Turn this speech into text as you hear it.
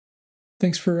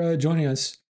Thanks for joining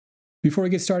us. Before we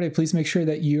get started, please make sure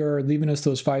that you are leaving us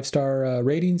those five-star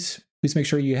ratings. Please make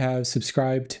sure you have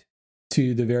subscribed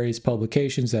to the various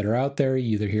publications that are out there,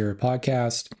 either here at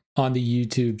podcast, on the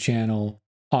YouTube channel,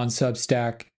 on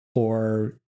Substack,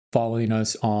 or following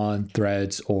us on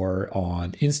Threads or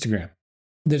on Instagram.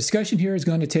 The discussion here is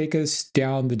going to take us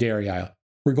down the dairy aisle.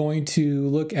 We're going to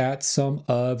look at some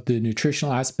of the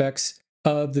nutritional aspects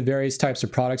of the various types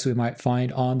of products we might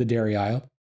find on the dairy aisle,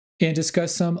 and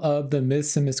discuss some of the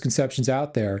myths and misconceptions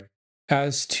out there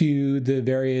as to the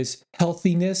various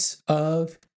healthiness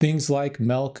of things like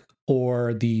milk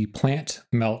or the plant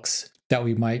milks that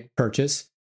we might purchase,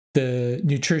 the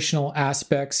nutritional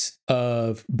aspects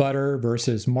of butter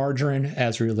versus margarine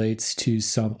as relates to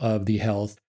some of the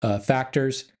health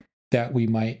factors that we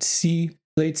might see,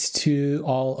 relates to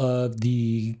all of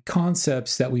the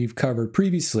concepts that we've covered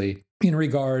previously in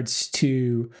regards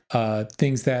to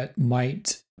things that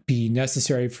might be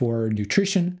necessary for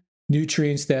nutrition,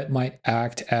 nutrients that might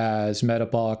act as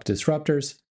metabolic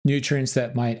disruptors, nutrients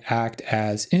that might act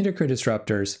as endocrine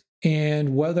disruptors,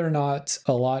 and whether or not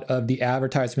a lot of the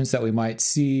advertisements that we might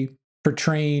see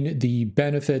portraying the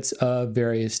benefits of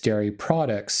various dairy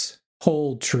products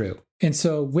hold true. And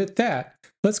so with that,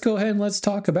 let's go ahead and let's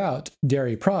talk about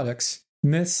dairy products,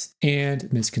 myths,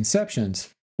 and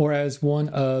misconceptions. Or as one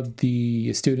of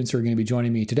the students who are going to be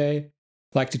joining me today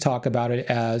like to talk about it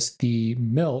as the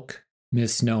milk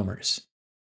misnomers.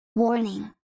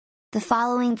 Warning. The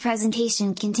following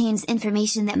presentation contains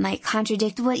information that might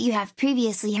contradict what you have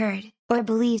previously heard, or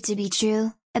believed to be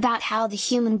true, about how the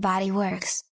human body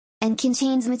works, and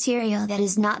contains material that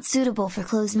is not suitable for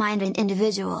closed-minded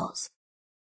individuals.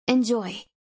 Enjoy.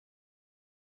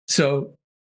 So,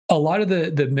 a lot of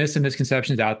the myths and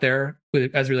misconceptions out there,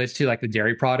 as it relates to like the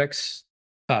dairy products,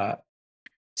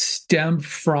 stem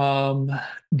from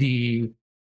the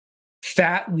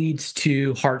fat leads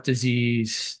to heart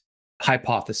disease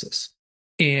hypothesis.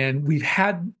 And we've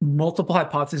had multiple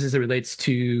hypotheses as it relates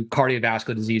to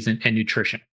cardiovascular disease and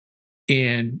nutrition.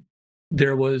 And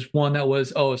there was one that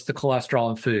was, it's the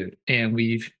cholesterol in food.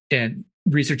 And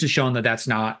research has shown that that's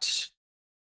not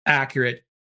accurate.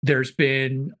 There's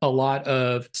been a lot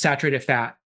of saturated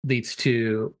fat leads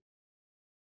to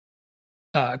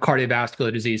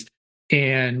cardiovascular disease.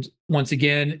 And once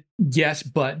again, yes,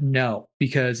 but no,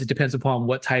 because it depends upon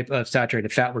what type of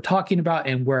saturated fat we're talking about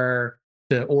and where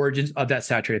the origins of that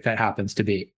saturated fat happens to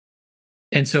be.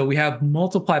 And so we have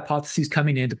multiple hypotheses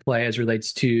coming into play as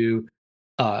relates to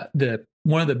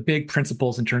one of the big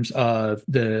principles in terms of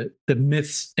the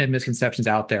myths and misconceptions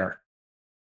out there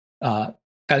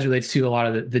as relates to a lot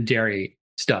of the dairy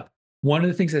stuff. One of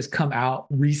the things that's come out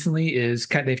recently is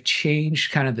they've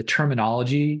changed kind of the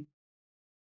terminology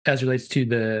as it relates to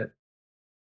the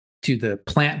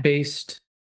plant-based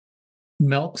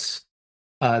milks.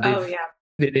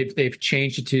 They've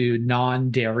changed it to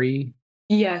non-dairy.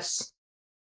 Yes.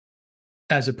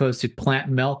 As opposed to plant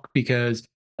milk, because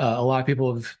a lot of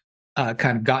people have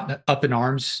kind of gotten up in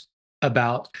arms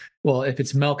about, well, if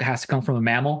it's milk, it has to come from a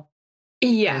mammal.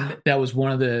 Yeah. And that was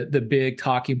one of the big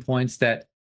talking points that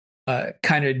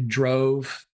kind of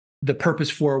drove the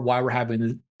purpose for why we're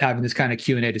having this kind of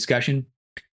Q&A discussion.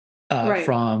 Right.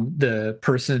 From the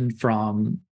person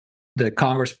from the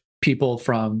Congress people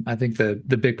from, I think the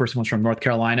big person was from North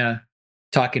Carolina,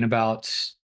 talking about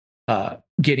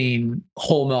getting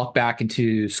whole milk back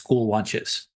into school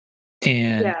lunches.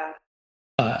 And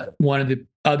one of the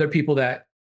other people that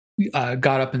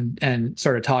got up and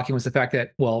started talking was the fact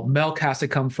that, well, milk has to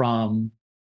come from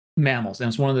mammals. And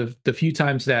it's one of the few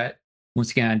times that,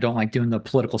 once again, I don't like doing the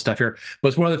political stuff here, but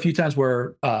it's one of the few times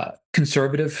where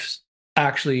conservatives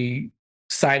actually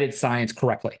cited science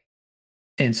correctly.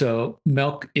 And so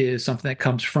milk is something that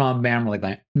comes from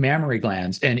mammary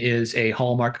glands and is a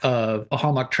hallmark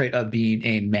trait of being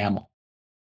a mammal.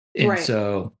 And right.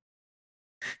 so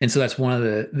that's one of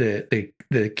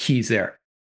the keys there.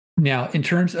 Now, in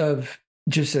terms of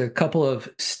just a couple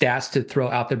of stats to throw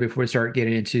out there before we start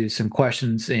getting into some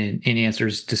questions and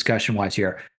answers discussion wise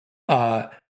here.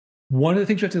 One of the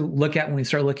things we have to look at when we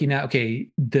start looking at,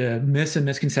 the myths and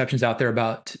misconceptions out there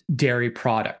about dairy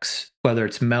products, whether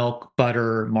it's milk,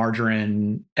 butter,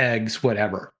 margarine, eggs,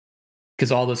 whatever,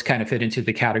 because all those kind of fit into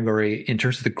the category in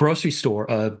terms of the grocery store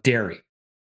of dairy.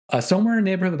 Somewhere in the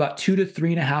neighborhood of about 2 to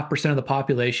 3.5% of the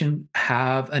population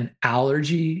have an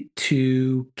allergy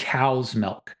to cow's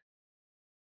milk.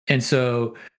 And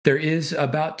so there is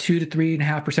about 2 to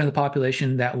 3.5% of the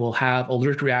population that will have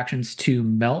allergic reactions to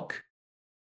milk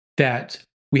that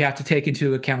we have to take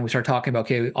into account when we start talking about,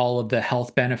 all of the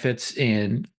health benefits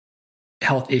and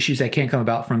health issues that can come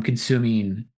about from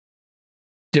consuming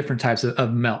different types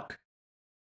of milk.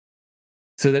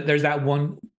 So that there's that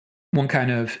one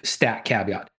kind of stat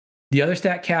caveat. The other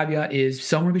stat caveat is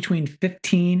somewhere between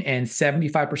 15 and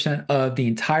 75% of the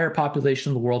entire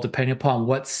population of the world, depending upon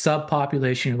what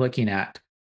subpopulation you're looking at,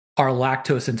 are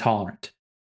lactose intolerant,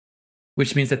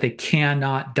 which means that they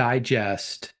cannot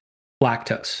digest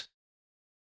lactose.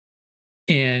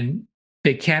 And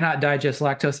they cannot digest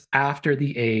lactose after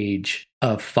the age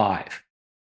of 5.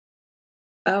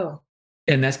 Oh.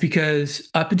 And that's because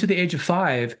up until the age of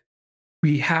 5,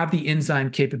 we have the enzyme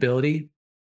capability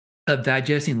of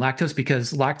digesting lactose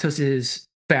because lactose is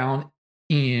found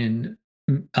in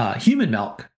human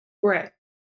milk. Right.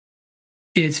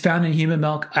 It's found in human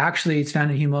milk. Actually, it's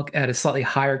found in human milk at a slightly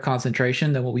higher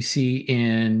concentration than what we see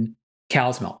in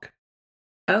cow's milk.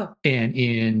 Oh. And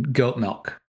in goat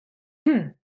milk. Hmm.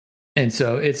 And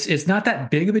so it's not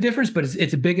that big of a difference, but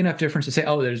it's a big enough difference to say,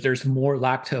 oh, there's more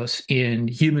lactose in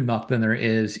human milk than there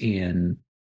is in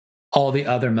all the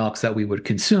other milks that we would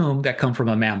consume that come from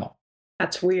a mammal.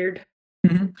 That's weird.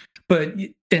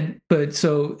 Mm-hmm. But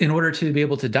so in order to be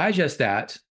able to digest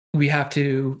that, we have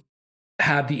to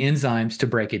have the enzymes to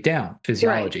break it down,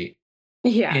 physiology.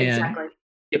 Right. Yeah, exactly.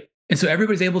 Yep. And so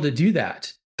everybody's able to do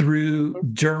that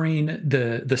during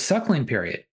the suckling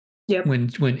period. Yep.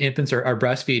 When infants are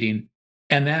breastfeeding,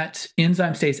 and that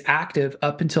enzyme stays active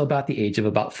up until about the age of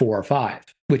about 4 or 5,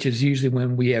 which is usually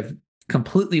when we have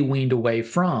completely weaned away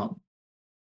from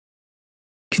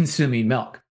consuming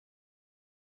milk.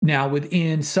 Now,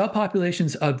 within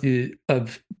subpopulations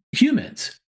of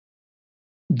humans,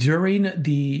 during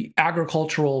the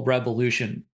agricultural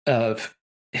revolution of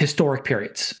historic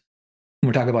periods,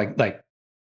 we're talking about like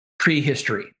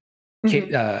prehistory.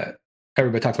 Mm-hmm.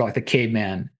 Everybody talks about like the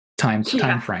caveman time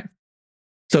frame.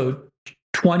 So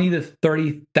 20 to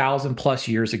 30,000 plus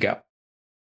years ago,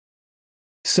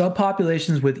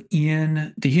 subpopulations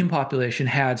within the human population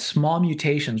had small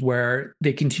mutations where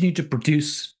they continued to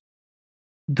produce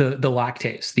the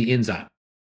lactase, the enzyme.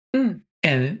 Mm.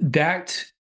 And that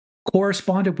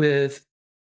corresponded with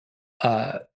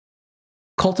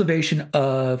cultivation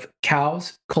of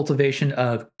cows, cultivation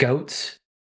of goats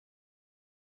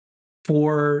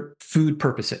for food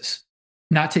purposes.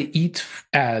 Not to eat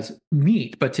as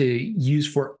meat, but to use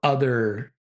for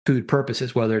other food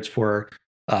purposes, whether it's for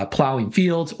plowing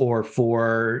fields or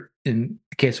for, in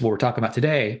the case of what we're talking about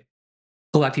today,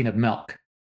 collecting of milk.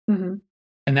 Mm-hmm.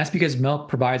 And that's because milk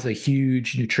provides a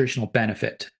huge nutritional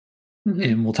benefit. Mm-hmm.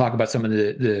 And we'll talk about some of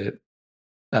the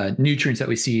nutrients that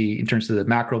we see in terms of the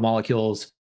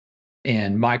macromolecules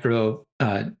and micro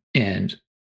and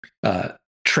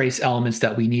trace elements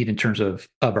that we need in terms of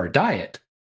our diet.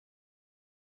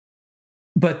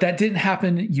 But that didn't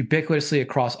happen ubiquitously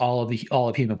across all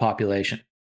of human population.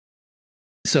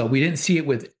 So we didn't see it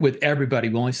with everybody.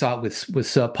 We only saw it with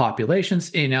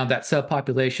subpopulations. And now that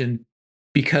subpopulation,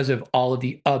 because of all of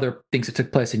the other things that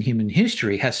took place in human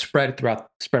history, has spread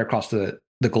across the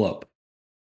globe.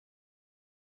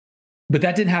 But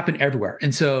that didn't happen everywhere.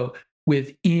 And so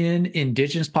within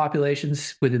indigenous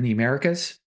populations within the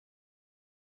Americas,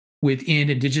 within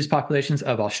indigenous populations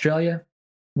of Australia,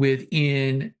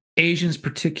 within Asians,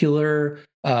 particular,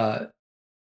 what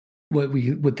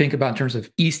we would think about in terms of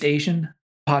East Asian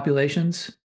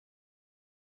populations,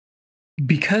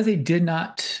 because they did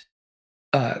not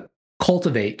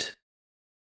cultivate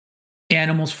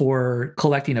animals for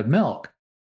collecting of milk,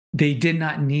 they did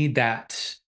not need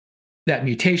that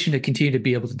mutation to continue to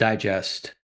be able to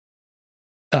digest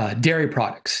dairy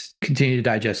products, continue to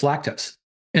digest lactose.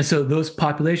 And so those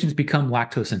populations become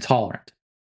lactose intolerant.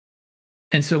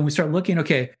 And so when we start looking,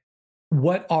 okay,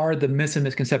 what are the myths and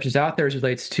misconceptions out there as it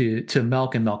relates to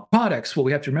milk and milk products? What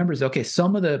we have to remember is, okay,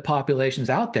 some of the populations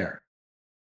out there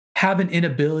have an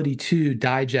inability to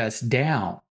digest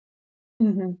down.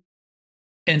 Mm-hmm.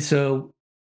 And so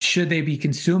should they be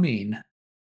consuming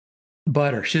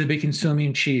butter? Should they be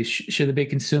consuming cheese? Should they be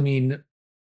consuming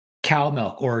cow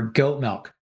milk or goat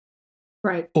milk?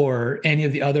 Right. Or any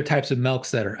of the other types of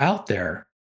milks that are out there?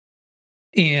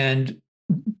 And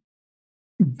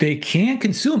they can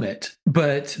consume it,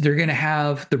 but they're going to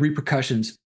have the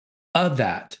repercussions of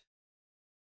that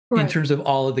in terms of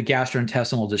all of the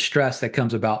gastrointestinal distress that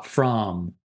comes about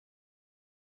from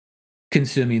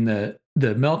consuming the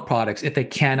milk products if they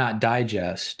cannot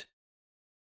digest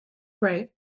the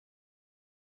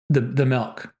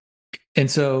milk.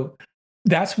 And so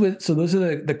those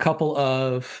are the couple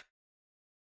of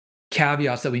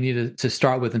caveats that we need to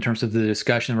start with in terms of the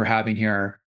discussion we're having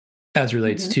here as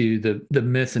relates to the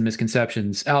myths and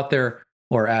misconceptions out there,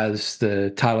 or as the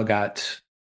title got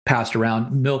passed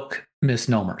around, milk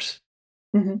misnomers.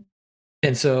 Mm-hmm.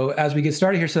 And so as we get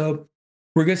started here, so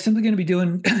We're simply going to be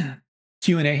doing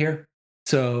Q&A here.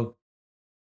 So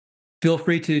feel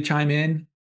free to chime in.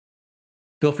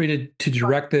 Feel free to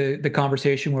direct the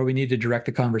conversation where we need to direct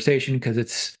the conversation, because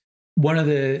it's one of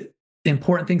the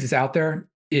important things that's out there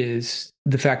is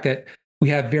the fact that we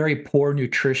have very poor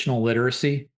nutritional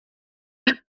literacy.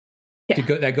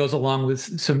 That goes along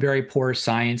with some very poor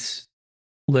science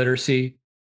literacy,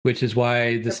 which is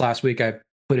why this last week I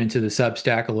put into the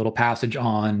Substack a little passage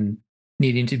on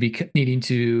needing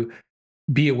to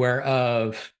be aware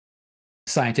of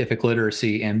scientific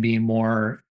literacy and being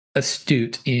more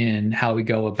astute in how we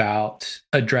go about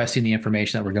addressing the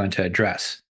information that we're going to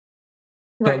address.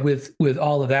 Right. But with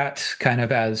all of that kind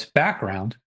of as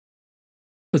background,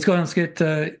 let's go ahead and let's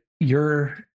get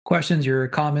your questions, your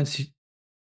comments.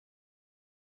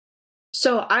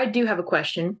 So I do have a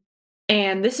question,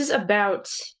 and this is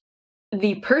about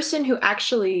the person who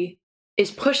actually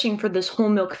is pushing for this whole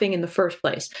milk thing in the first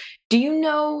place. Do you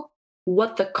know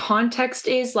what the context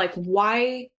is? Like,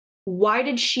 why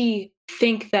did she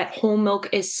think that whole milk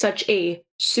is such a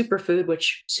superfood,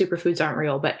 which superfoods aren't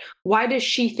real, but why does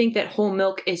she think that whole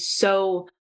milk is so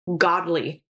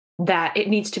godly that it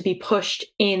needs to be pushed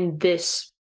in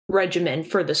this regimen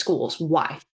for the schools?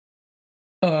 Why?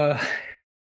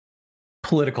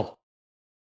 Political.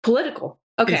 Political.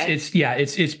 Okay.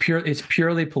 It's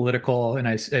purely political, and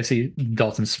I see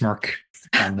Dalton smirk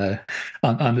on the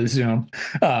Zoom.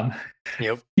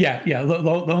 Yep. Yeah.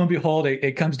 Lo and behold,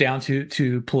 it comes down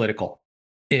to political.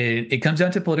 It comes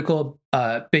down to political,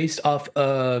 based off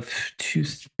of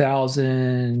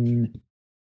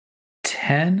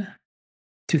 2010,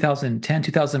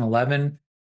 2011.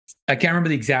 I can't remember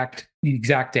the exact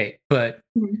date, but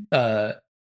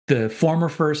the former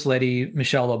First Lady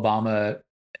Michelle Obama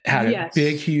had a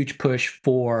big, huge push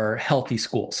for healthy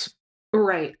schools.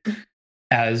 Right.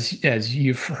 As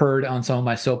you've heard on some of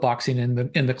my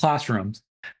soapboxing in the classrooms,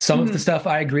 some of the stuff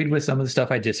I agreed with, some of the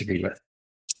stuff I disagreed with.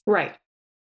 Right.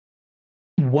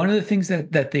 One of the things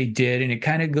that they did, and it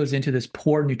kind of goes into this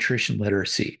poor nutrition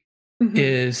literacy,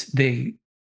 is they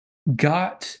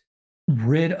got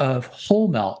rid of whole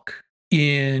milk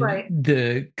in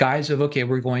the guise of, okay,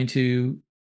 we're going to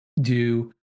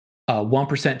do 1%,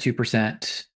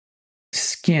 2%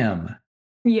 skim.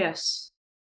 Yes.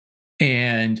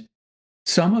 And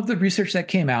some of the research that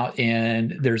came out,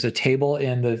 and there's a table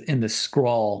in the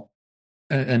scroll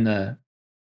in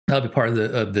that'll be part of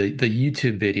the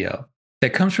YouTube video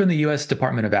that comes from the U.S.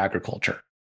 Department of Agriculture.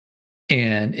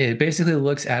 And it basically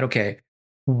looks at, okay,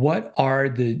 what are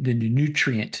the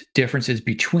nutrient differences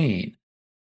between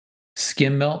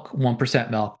skim milk,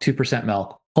 1% milk, 2%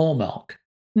 milk, whole milk?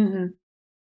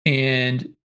 And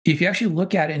if you actually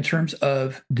look at it in terms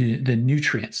of the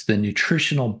nutrients, the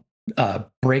nutritional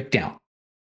breakdown,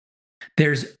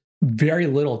 there's very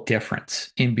little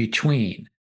difference in between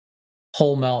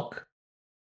whole milk,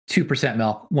 2%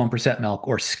 milk, 1% milk,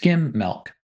 or skim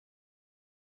milk.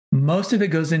 Most of it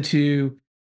goes into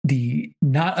the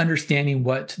not understanding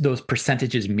what those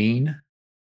percentages mean.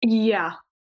 Yeah.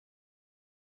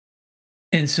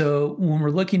 And so when we're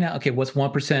looking at, okay, what's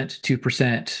 1%,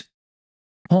 2%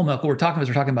 whole milk, what we're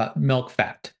talking about milk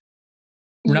fat.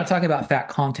 We're not talking about fat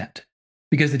content,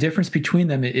 because the difference between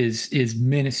them is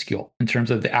minuscule in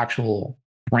terms of the actual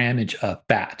grammage of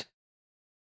fat.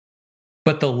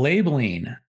 But the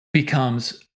labeling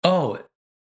becomes, oh,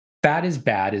 fat is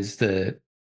bad,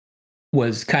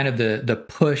 was kind of the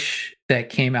push that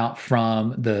came out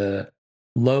from the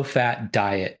low fat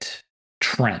diet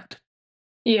trend.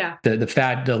 Yeah.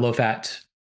 The low fat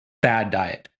fad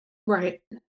diet. Right.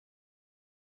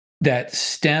 That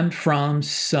stemmed from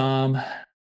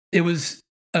it was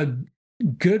a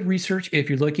good research if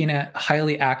you're looking at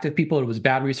highly active people. It was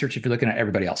bad research if you're looking at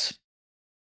everybody else.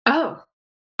 Oh,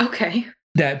 okay.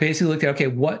 That basically looked at, okay,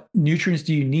 what nutrients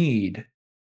do you need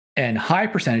in high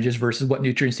percentages versus what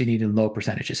nutrients do you need in low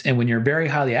percentages? And when you're very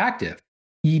highly active,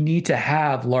 you need to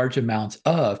have large amounts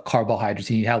of carbohydrates,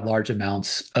 and you have large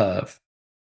amounts of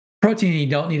protein, and you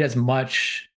don't need as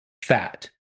much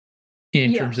fat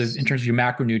in terms of your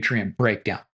macronutrient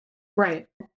breakdown. Right.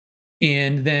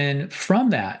 And then from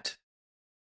that,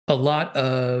 a lot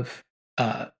of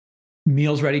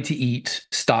meals ready to eat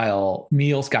style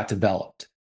meals got developed.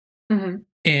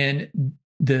 And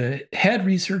the head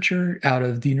researcher out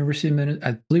of the University of Minnesota,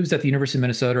 I believe it was at the University of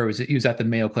Minnesota, or he was at the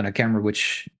Mayo Clinic, I can't remember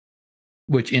which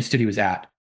institute he was at,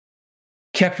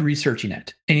 kept researching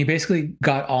it. And he basically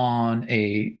got on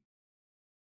he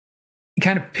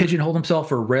kind of pigeonholed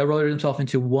himself or railroaded himself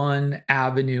into one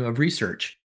avenue of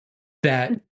research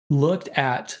that looked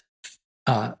at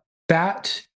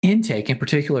fat intake, in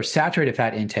particular saturated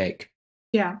fat intake,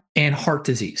 and heart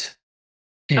disease.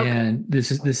 And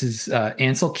this is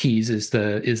Ansel Keys is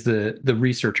the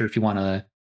researcher if you want to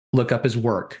look up his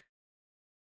work.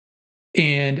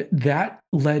 And that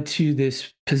led to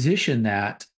this position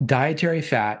that dietary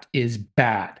fat is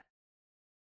bad.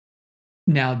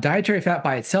 Now, dietary fat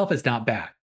by itself is not bad.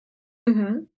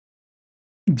 Mm-hmm.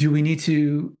 Do we need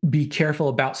to be careful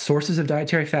about sources of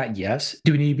dietary fat? Yes.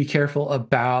 Do we need to be careful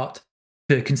about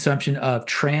the consumption of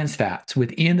trans fats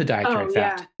within the dietary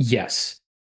fat? Yeah. Yes.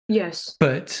 Yes.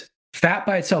 But fat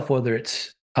by itself, whether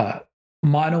it's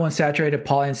monounsaturated,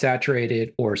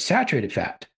 polyunsaturated, or saturated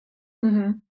fat,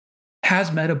 Mm-hmm.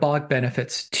 has metabolic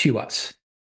benefits to us.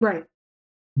 Right.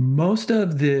 Most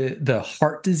of the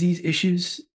heart disease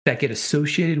issues that get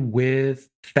associated with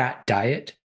fat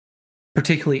diet,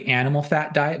 particularly animal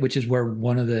fat diet, which is where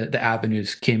one of the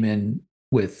avenues came in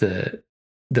with the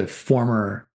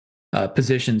former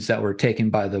positions that were taken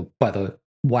by the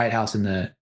White House in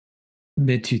the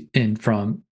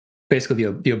from basically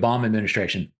the Obama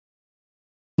administration,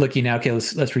 looking at, okay,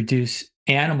 let's reduce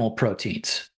animal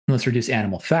proteins, let's reduce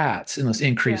animal fats, and let's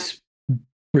increase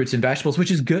fruits and vegetables,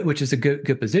 which is good, which is a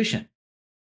good position.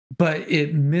 But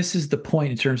it misses the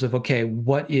point in terms of, okay,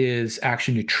 what is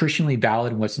actually nutritionally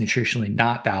valid and what's nutritionally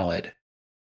not valid.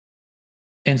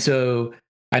 And so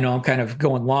I know I'm kind of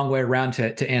going a long way around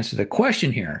to answer the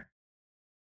question here,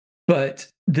 but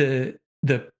the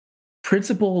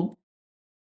principal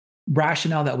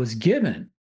rationale that was given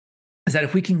is that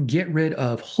if we can get rid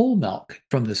of whole milk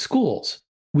from the schools,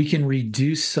 we can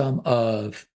reduce some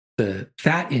of the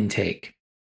fat intake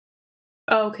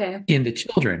in the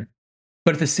children.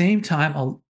 But at the same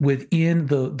time, within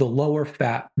the lower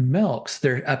fat milks,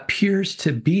 there appears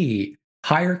to be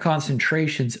higher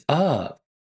concentrations of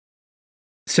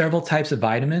several types of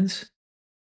vitamins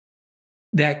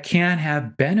that can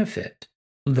have benefit.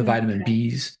 The vitamin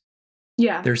Bs.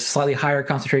 Yeah. There's slightly higher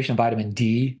concentration of vitamin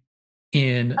D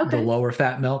in the lower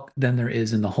fat milk than there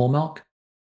is in the whole milk.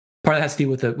 Part of that has to do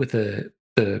with the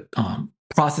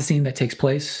processing that takes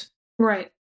place.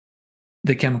 Right.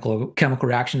 The chemical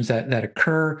reactions that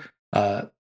occur,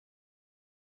 but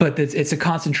it's a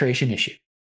concentration issue.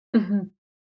 Mm-hmm.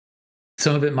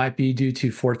 Some of it might be due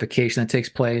to fortification that takes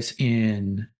place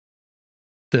in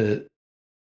the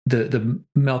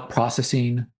milk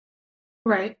processing,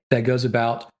 right, that goes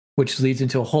about, which leads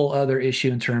into a whole other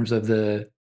issue in terms of the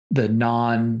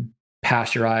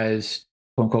non-pasteurized,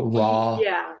 quote unquote, raw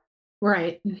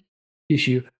right,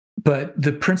 issue. But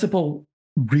the principal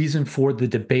reason for the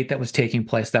debate that was taking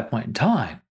place at that point in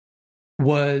time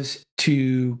was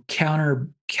to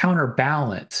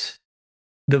counterbalance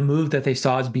the move that they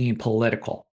saw as being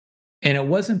political. And it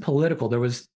wasn't political. There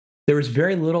was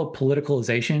very little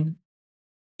politicalization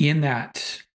in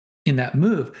that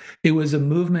move. It was a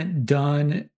movement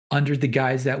done under the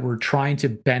guise that were trying to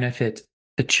benefit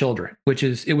the children,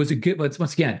 it was a good,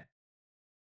 once again,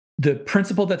 the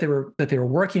principle that they were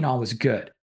working on was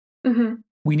good. Mm-hmm.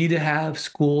 We need to have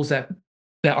schools that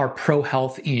are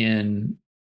pro-health in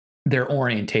their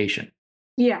orientation.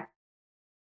 Yeah.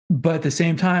 But at the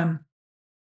same time,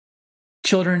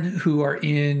 children who are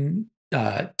in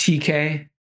TK,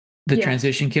 the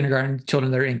transition kindergarten,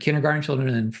 children that are in kindergarten, children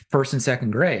in first and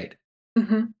second grade,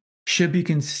 mm-hmm.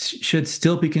 should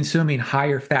still be consuming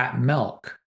higher fat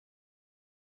milk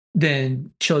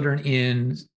than children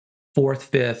in fourth,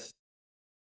 fifth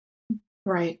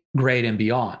grade and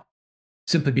beyond,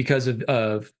 simply because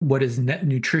of what is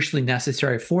nutritionally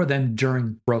necessary for them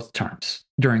during growth times.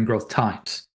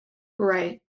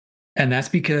 Right. And that's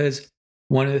because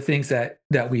one of the things that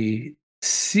we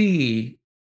see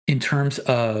in terms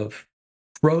of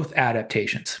growth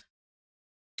adaptations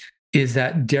is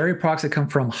that dairy products that come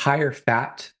from higher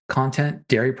fat content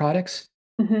dairy products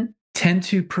mm-hmm. tend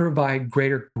to provide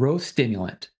greater growth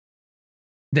stimulant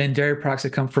than dairy products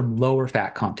that come from lower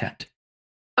fat content.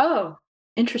 Oh,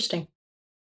 interesting.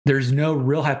 There's no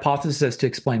real hypothesis as to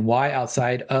explain why,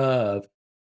 outside of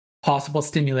possible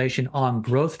stimulation on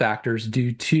growth factors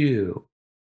due to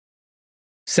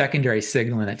secondary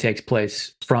signaling that takes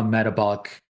place from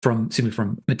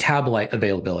metabolite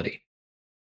availability.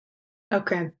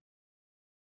 Okay.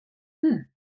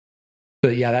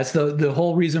 But yeah, that's the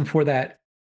whole reason for that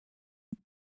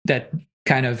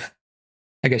kind of,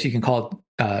 I guess you can call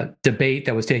it, debate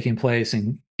that was taking place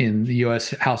in the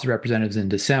U.S. House of Representatives in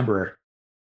December,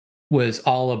 was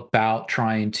all about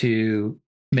trying to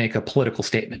make a political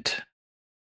statement.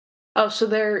 Oh,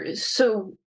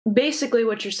 so basically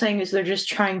what you're saying is they're just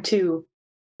trying to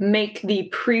make the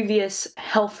previous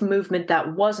health movement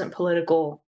that wasn't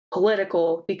political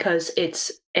because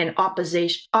it's an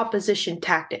opposition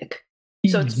tactic.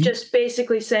 So it's just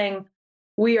basically saying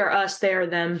we are us, they are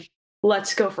them.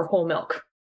 let's go for whole milk.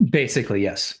 Basically,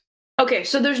 yes. Okay,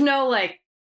 so there's no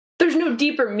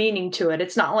deeper meaning to it.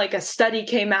 It's not like a study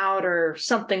came out or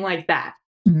something like that.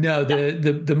 No,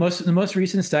 the most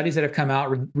recent studies that have come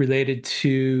out related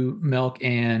to milk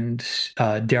and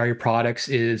dairy products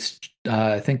is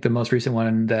I think the most recent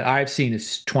one that I've seen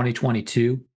is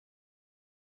 2022,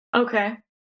 Okay.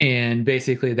 and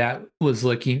basically that was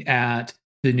looking at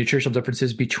the nutritional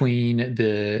differences between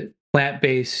the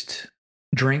plant-based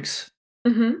drinks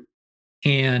Mm-hmm.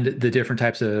 and the different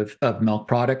types of milk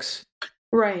products.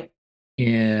 Right.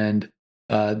 And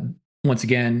uh, once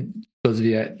again, those of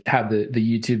you that have the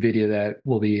YouTube video that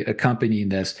will be accompanying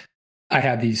this, I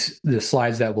have the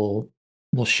slides that will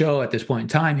show at this point in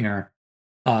time here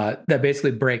that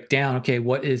basically break down. Okay,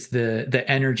 what is the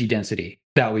energy density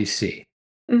that we see?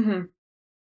 Mm-hmm.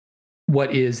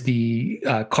 What is the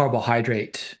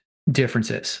carbohydrate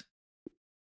differences?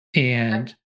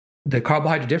 And the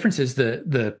carbohydrate differences,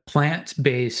 the plant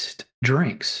based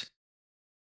drinks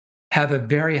have a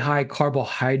very high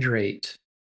carbohydrate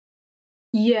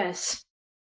Yes.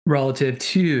 relative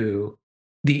to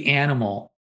the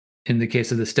animal. In the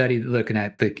case of the study, looking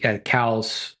at at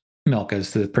cow's milk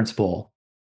as the principal,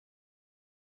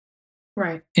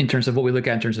 Right. in terms of what we look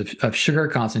at in terms of sugar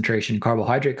concentration,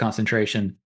 carbohydrate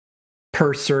concentration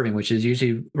per serving, which is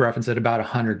usually referenced at about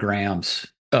 100 grams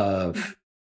of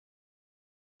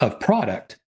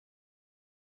product.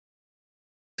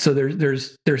 So there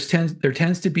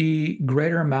tends to be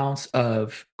greater amounts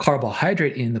of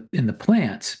carbohydrate in the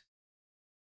plants.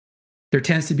 There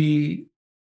tends to be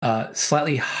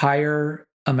slightly higher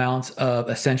amounts of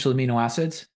essential amino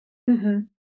acids, Mm-hmm.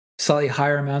 slightly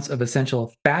higher amounts of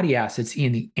essential fatty acids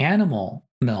in the animal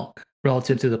milk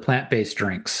relative to the plant-based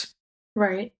drinks.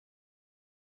 Right.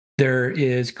 There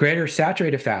is greater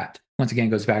saturated fat. Once again,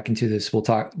 goes back into this. We'll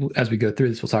talk as we go through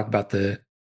this. We'll talk about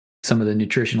some of the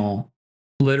nutritional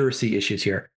literacy issues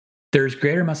here. There's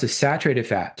greater amounts of saturated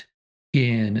fat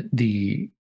in the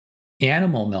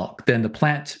animal milk than the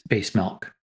plant-based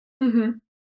milk. Mm-hmm.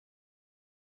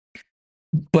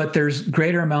 But there's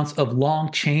greater amounts of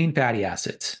long chain fatty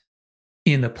acids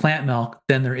in the plant milk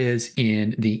than there is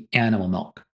in the animal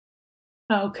milk.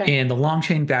 Okay. And the long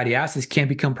chain fatty acids can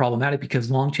become problematic because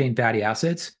long chain fatty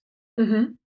acids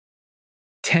Mm-hmm.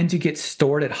 tend to get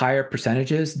stored at higher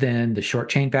percentages than the short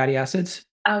chain fatty acids.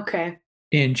 Okay.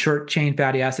 And short chain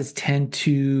fatty acids tend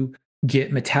to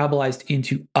get metabolized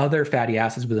into other fatty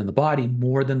acids within the body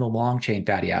more than the long chain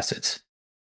fatty acids.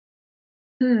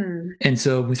 And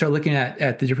so we start looking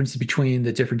at the differences between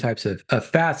the different types of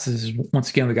fats. Is once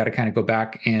again, we got to kind of go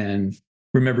back and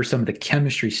remember some of the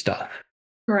chemistry stuff.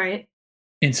 Right.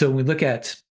 And so when we look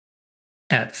at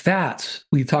fats,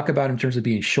 we talk about in terms of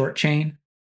being short chain,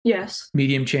 Yes.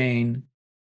 medium chain,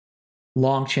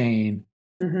 long chain,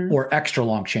 Mm-hmm. or extra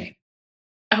long chain.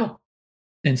 Oh.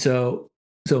 And so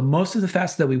most of the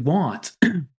fats that we want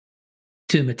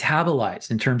to metabolize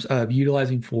in terms of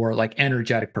utilizing for like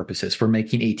energetic purposes, for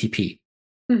making ATP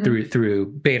Mm-hmm. through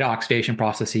beta oxidation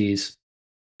processes,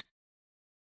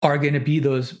 are going to be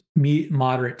those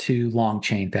moderate to long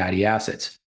chain fatty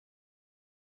acids.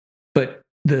 But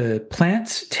the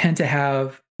plant-based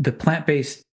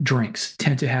drinks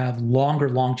tend to have longer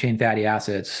long chain fatty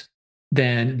acids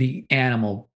than the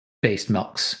animal-based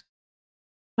milks.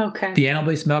 Okay. The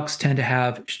animal-based milks tend to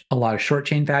have a lot of short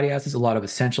chain fatty acids, a lot of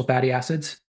essential fatty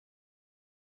acids.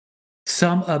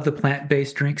 Some of the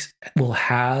plant-based drinks will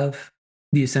have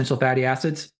the essential fatty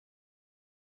acids.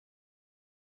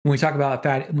 When we talk about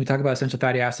essential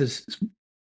fatty acids,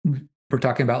 we're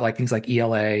talking about like things like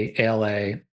ELA,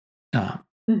 ALA,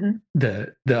 Mm-hmm.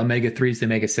 the omega-3s, the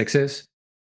omega-6s.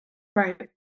 Right.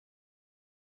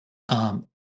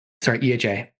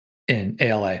 EHA and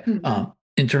ALA. Mm-hmm.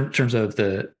 In terms of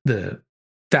the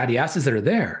fatty acids that are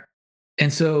there.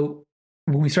 And so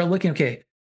when we start looking, okay,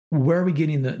 where are we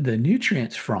getting the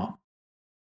nutrients from?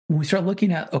 When we start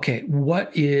looking at, okay,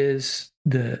 what is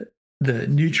the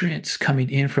nutrients coming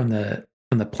in from the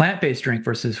plant-based drink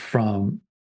versus from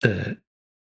the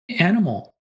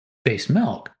animal-based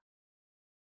milk,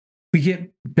 we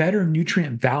get better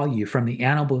nutrient value from the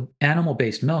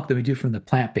animal-based milk than we do from the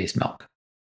plant-based milk.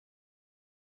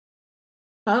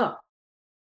 Oh.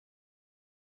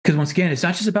 Because once again, it's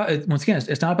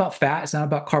not about fat, it's not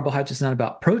about carbohydrates, it's not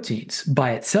about proteins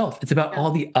by itself. It's about all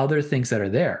the other things that are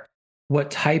there. What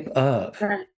type of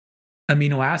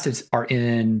amino acids are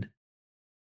in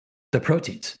the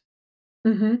proteins?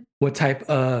 Mm-hmm. What type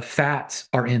of fats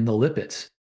are in the lipids?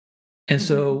 And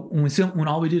so when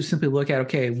all we do is simply look at,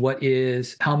 okay,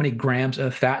 how many grams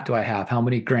of fat do I have? How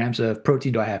many grams of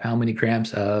protein do I have? How many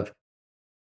grams of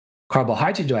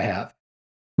carbohydrate do I have?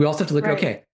 We also have to look at, Right.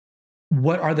 okay,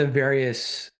 what are the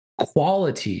various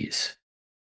qualities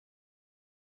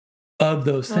of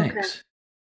those Okay. things?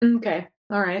 Okay.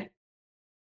 All right.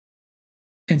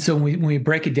 And so when we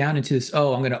break it down into this,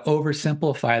 I'm going to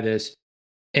oversimplify this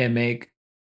and make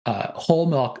whole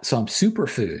milk some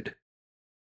superfood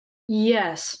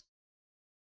Yes.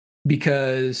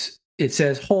 because it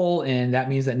says whole, and that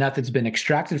means that nothing's been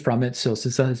extracted from it. So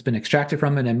since nothing's been extracted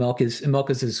from it, and milk is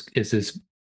this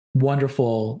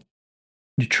wonderful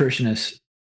nutritious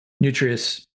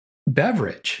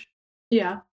beverage,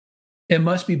 Yeah. it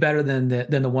must be better than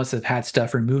the ones that have had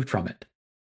stuff removed from it.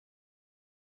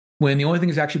 When the only thing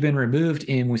that's actually been removed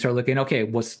in, we start looking, okay,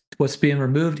 what's being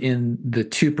removed in the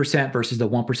 2% versus the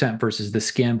 1% versus the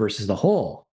skim versus the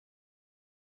whole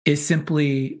is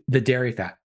simply the dairy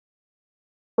fat.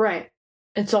 Right.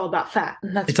 It's all about fat.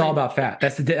 And that's It's all fine. about fat.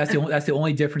 That's the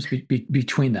only difference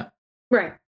between them.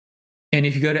 Right. And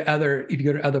if you go to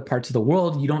other parts of the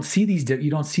world, you don't see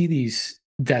these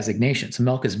designations.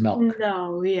 Milk is milk.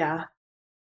 No, yeah.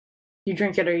 You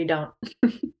drink it or you don't.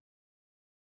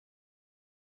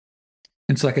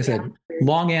 And so, like I Yeah. said,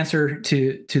 long answer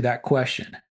to that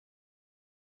question,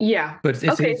 Yeah. but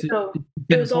Okay, it's so an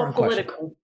it was all important question.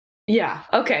 political. Yeah.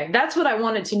 Okay. That's what I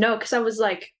wanted to know because I was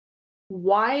like,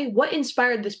 what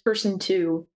inspired this person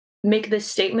to make this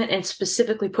statement and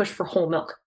specifically push for whole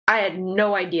milk? I had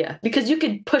no idea because you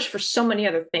could push for so many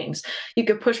other things. You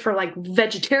could push for like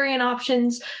vegetarian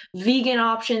options, vegan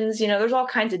options, there's all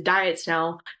kinds of diets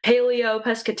now, paleo,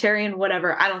 pescatarian,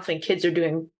 whatever. I don't think kids are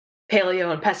doing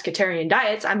paleo and pescatarian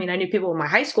diets. I mean, I knew people in my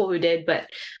high school who did, but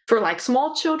for like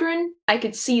small children, I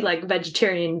could see like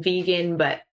vegetarian, vegan,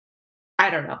 but I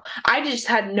don't know. I just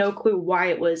had no clue why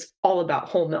it was all about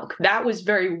whole milk. That was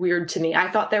very weird to me.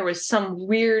 I thought there was some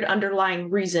weird underlying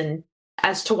reason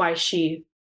as to why she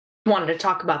wanted to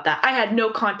talk about that. I had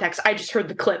no context. I just heard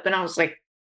the clip and I was like,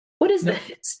 what is Nope.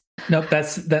 this? Nope.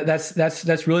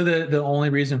 That's really the only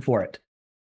reason for it.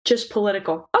 Just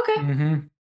political. Okay. Mm-hmm.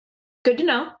 Good to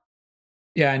know.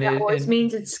 Yeah, That always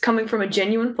means it's coming from a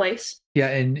genuine place. yeah,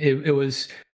 and it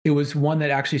was one that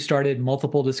actually started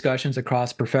multiple discussions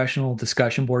across professional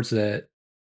discussion boards and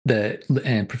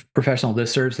professional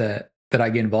listservs that I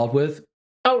get involved with.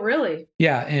 Oh, really?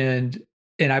 Yeah, and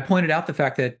I pointed out the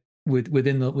fact that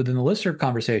within the listserv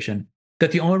conversation,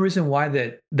 that the only reason why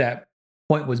that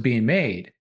point was being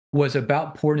made was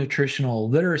about poor nutritional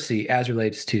literacy as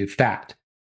relates to fat,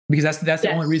 because that's the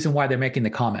only Yes. reason why they're making the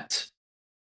comments.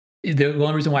 The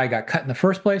only reason why I got cut in the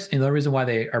first place, and the only reason why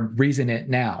they are raising it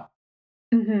now.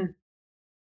 Hmm.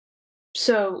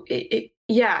 So,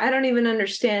 yeah, I don't even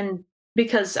understand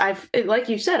because like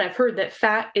you said, I've heard that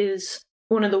fat is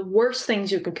one of the worst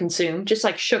things you can consume, just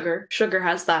like sugar. Sugar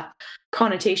has that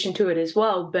connotation to it as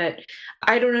well. But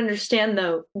I don't understand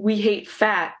though. We hate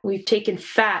fat. We've taken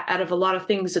fat out of a lot of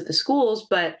things at the schools,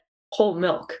 but whole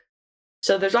milk.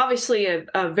 So there's obviously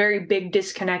a very big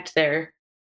disconnect there.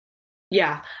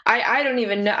 Yeah, I don't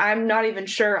even know. I'm not even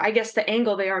sure. I guess the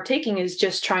angle they are taking is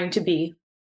just trying to be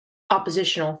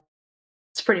oppositional.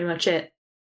 That's pretty much it.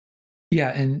 Yeah,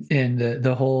 and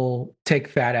the whole take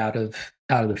fat out of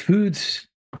the foods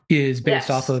is based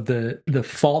off Yes. of the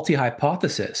faulty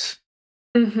hypothesis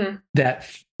Hmm.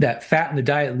 that fat in the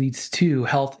diet leads to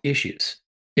health issues.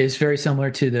 It's very similar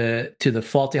to the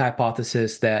faulty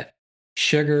hypothesis that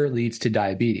sugar leads to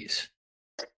diabetes.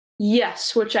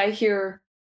 Yes, which I hear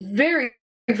very,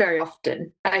 very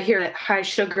often. I hear that high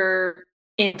sugar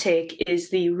intake is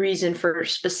the reason for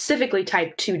specifically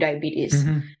type 2 diabetes.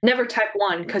 Mm-hmm. Never type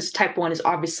 1, because type 1 is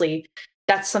obviously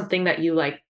that's something that you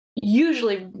like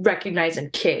usually recognize in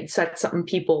kids. That's something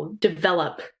people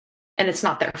develop and it's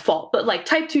not their fault. But like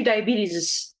type 2 diabetes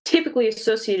is typically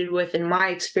associated with, in my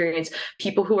experience,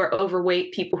 people who are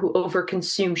overweight, people who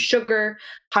overconsume sugar,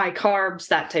 high carbs,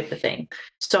 that type of thing.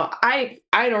 So I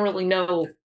don't really know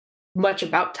much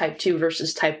about type 2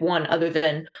 versus type 1 other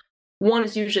than one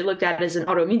is usually looked at as an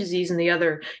autoimmune disease and the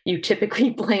other you typically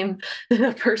blame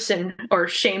the person or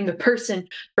shame the person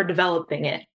for developing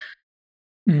it,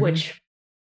 Mm-hmm. which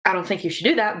I don't think you should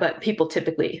do that, but people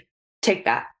typically take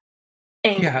that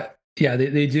angle. Yeah,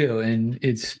 they do, and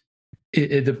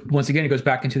once again it goes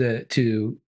back into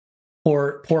to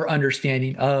poor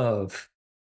understanding of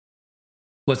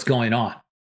what's going on,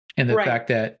 and the Right. fact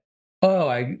that,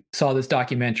 I saw this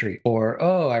documentary, or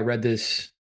I read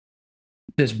this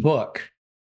book,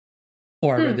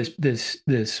 or I read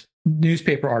this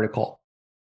newspaper article,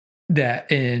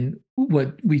 that, and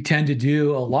what we tend to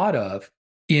do a lot of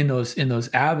in those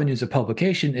avenues of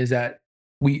publication is that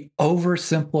we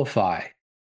oversimplify,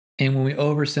 and when we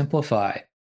oversimplify,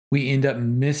 we end up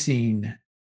missing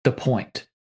the point,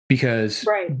 because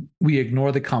Right. we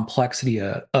ignore the complexity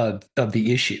of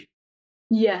the issue.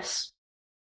 Yes.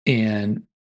 And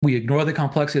we ignore the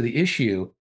complexity of the issue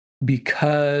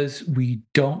because we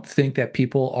don't think that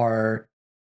people are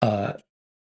uh,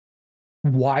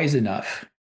 wise enough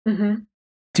Mm-hmm.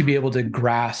 to be able to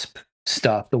grasp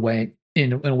stuff the way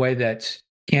in a way that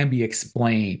can be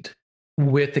explained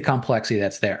with the complexity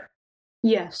that's there.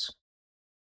 Yes.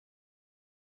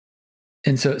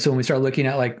 And so when we start looking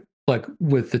at like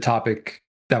with the topic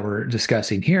that we're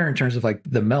discussing here in terms of like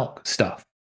the milk stuff,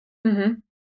 Mm-hmm.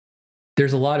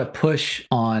 there's a lot of push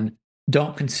on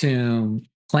don't consume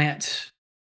plant-based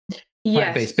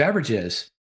Yes.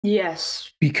 beverages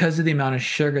Yes. because of the amount of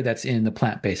sugar that's in the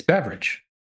plant-based beverage.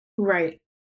 Right.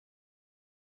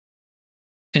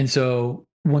 And so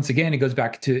once again, it goes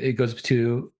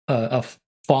to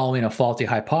following a faulty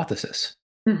hypothesis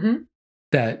Mm-hmm.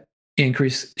 that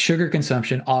increased sugar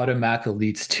consumption automatically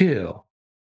leads to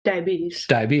Diabetes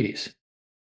diabetes.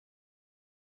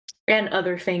 and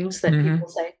other things that Mhm. people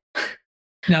say.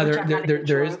 Now Which I'm not even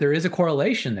sure of. there is a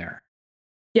correlation there,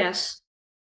 Yes.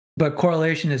 but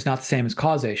correlation is not the same as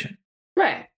causation.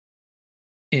 Right.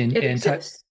 In It in type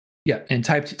exists. Yeah, and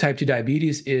type 2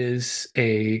 diabetes is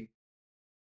a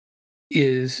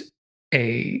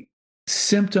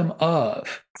symptom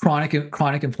of chronic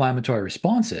inflammatory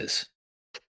responses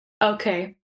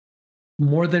Okay.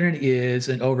 more than it is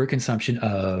an overconsumption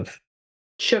of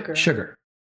Sugar. sugar.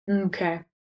 Okay.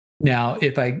 Now,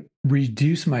 if I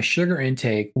reduce my sugar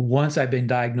intake once I've been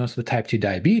diagnosed with type 2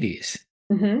 diabetes,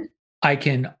 Mm-hmm. I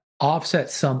can offset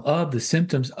some of the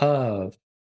symptoms of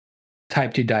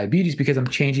type 2 diabetes because I'm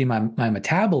changing my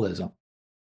metabolism.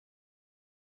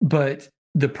 But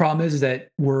the problem is that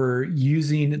we're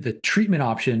using the treatment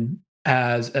option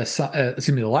as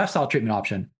the lifestyle treatment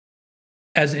option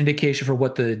as an indication for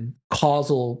what the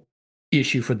causal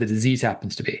issue for the disease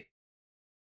happens to be.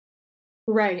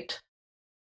 Right.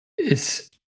 It's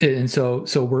and so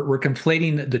we're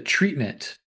conflating the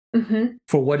treatment Mm-hmm.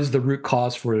 for what is the root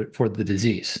cause for the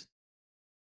disease.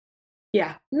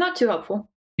 Yeah. Not too helpful.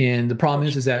 And the problem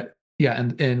is that yeah,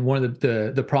 and one of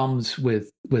the problems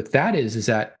with that is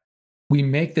that we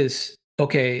make this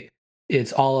okay,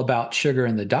 it's all about sugar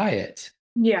in the diet,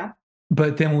 Yeah.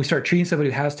 but then when we start treating somebody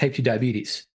who has type 2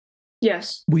 diabetes,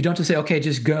 Yes. we don't just say, okay,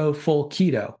 just go full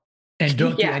keto and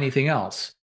don't do Yeah. anything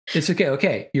else. It's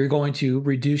okay, you're going to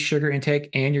reduce sugar intake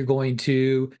and you're going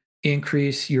to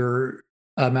increase your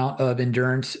amount of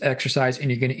endurance exercise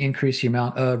and you're going to increase the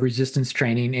amount of resistance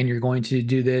training and you're going to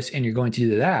do this and you're going to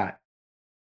do that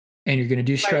and you're going to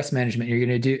do Right. stress management. You're going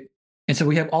to do, and so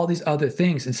we have all these other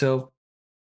things. And so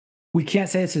we can't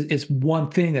say it's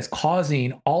one thing that's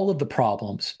causing all of the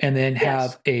problems and then Yes.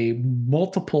 have a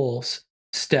multiple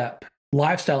step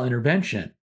lifestyle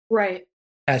intervention Right.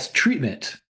 as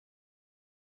treatment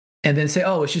and then say,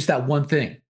 oh, it's just that one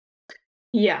thing.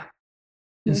 Yeah.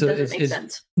 And It so doesn't make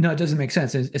sense. no, it doesn't make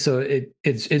sense. And so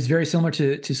it's very similar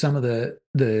to some of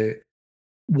the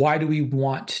why do we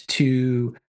want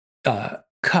to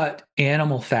cut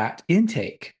animal fat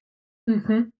intake?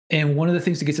 Mm-hmm. And one of the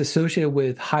things that gets associated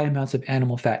with high amounts of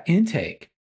animal fat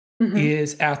intake Mm-hmm.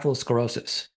 is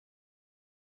atherosclerosis.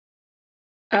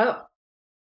 Oh.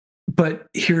 But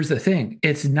here's the thing: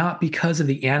 it's not because of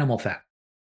the animal fat.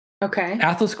 Okay.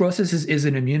 Atherosclerosis is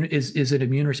an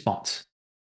immune response.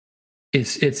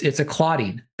 It's a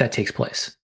clotting that takes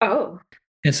place. Oh.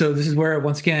 And so this is where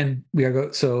once again we are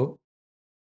go. So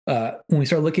when we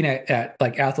start looking at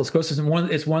like atherosclerosis,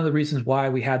 and it's one of the reasons why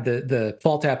we had the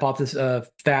fault hypothesis of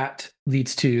fat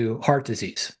leads to heart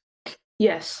disease.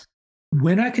 Yes.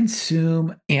 When I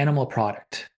consume animal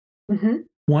product, Mm-hmm.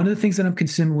 one of the things that I'm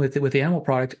consuming with the animal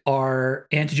product are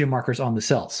antigen markers on the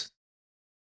cells,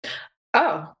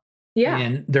 Oh. Yeah.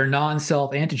 and they're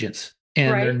non-self antigens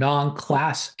and they're Right.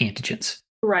 non-class antigens.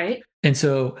 Right. And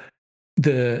so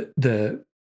the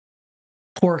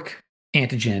pork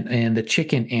antigen and the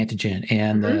chicken antigen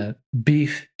and Mm-hmm. the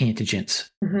beef antigens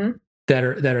Mm-hmm. that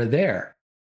are there,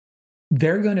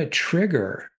 they're going to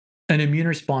trigger an immune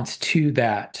response to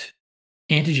that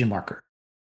antigen marker.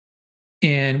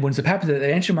 And when it happens, the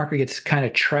antigen marker gets kind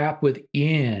of trapped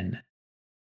within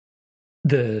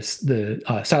the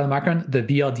cytomicron, the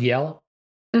VLDL,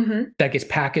 Mm-hmm. that gets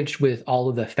packaged with all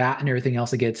of the fat and everything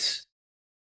else that gets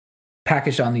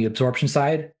packaged on the absorption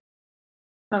side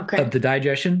Okay. of the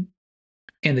digestion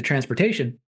and the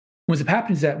transportation. What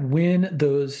happens is that when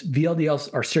those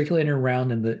VLDLs are circulating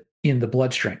around in the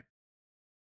bloodstream,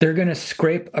 they're going to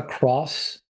scrape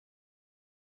across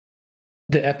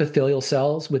the epithelial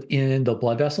cells within the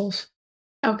blood vessels,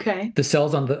 Okay. the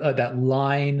cells on the that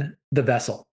line the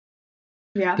vessel.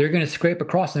 Yeah. they're going to scrape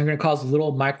across and they're going to cause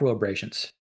little micro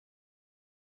abrasions.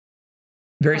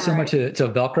 Very similar to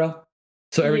Velcro.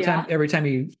 So every time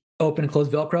you open and close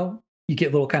Velcro, you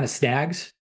get little kind of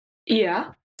snags.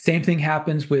 Yeah. Same thing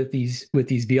happens with these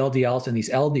VLDLs and these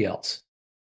LDLs.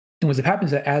 And what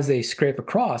happens is that as they scrape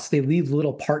across, they leave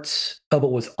little parts of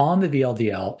what was on the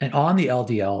VLDL and on the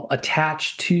LDL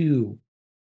attached to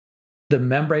the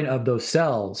membrane of those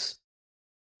cells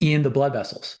in the blood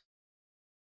vessels.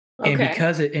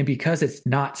 Okay. And because it's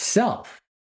not self,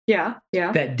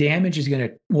 that damage is going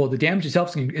to, well, the damage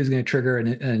itself is going to trigger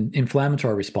an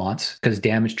inflammatory response because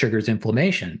damage triggers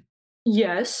inflammation.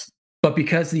 Yes. But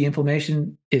because the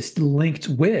inflammation is linked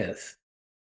with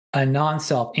a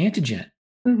non-self antigen,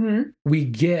 we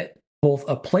get both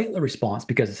a platelet response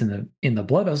because it's in the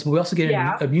blood vessels, but we also get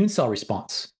an immune cell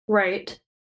response. Right.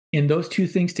 And those two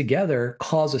things together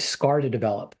cause a scar to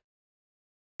develop.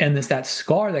 And it's that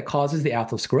scar that causes the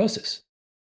atherosclerosis.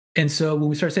 And so when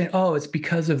we start saying, oh, it's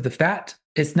because of the fat,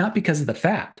 it's not because of the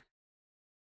fat.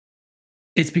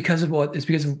 It's because of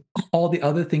all the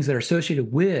other things that are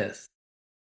associated with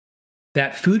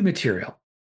that food material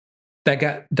that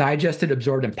got digested,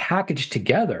 absorbed, and packaged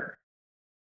together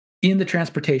in the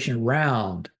transportation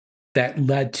round that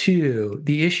led to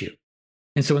the issue.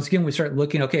 And so once again, we start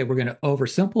looking, okay, we're going to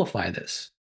oversimplify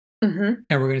this. And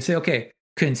we're going to say, okay,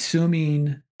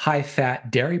 consuming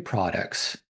high-fat dairy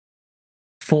products,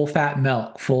 full-fat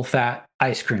milk, full-fat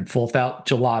ice cream, full-fat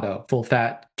gelato,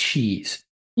 full-fat cheese.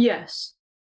 Yes.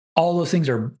 All those things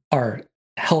are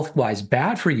health-wise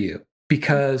bad for you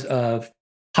because of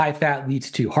high fat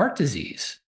leads to heart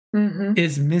disease,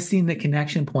 is missing the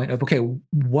connection point of, okay,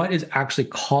 what is actually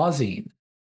causing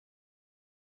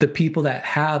the people that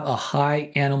have a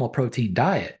high animal protein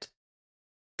diet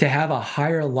to have a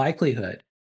higher likelihood,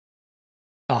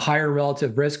 a higher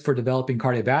relative risk for developing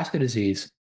cardiovascular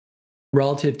disease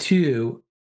relative to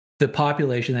the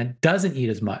population that doesn't eat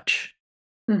as much.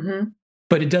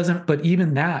 But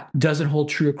even that doesn't hold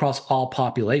true across all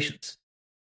populations.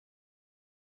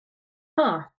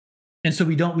 Huh. And so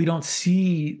we don't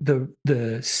see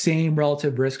the same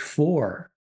relative risk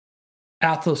for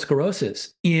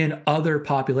atherosclerosis in other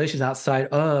populations outside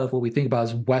of what we think about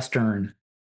as Western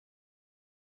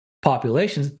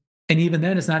populations. And even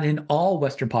then, it's not in all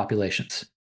Western populations.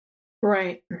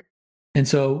 Right. And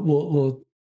so we'll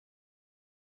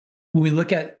when we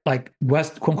look at like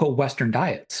quote unquote Western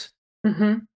diets,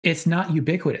 it's not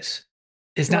ubiquitous.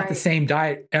 It's not the same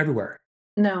diet everywhere.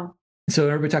 No. So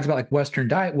everybody talks about like Western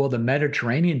diet. Well, the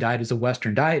Mediterranean diet is a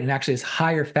Western diet and actually has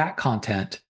higher fat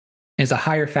content. And it's a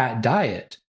higher fat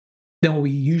diet than what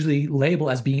we usually label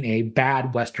as being a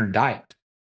bad Western diet.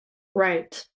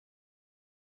 Right.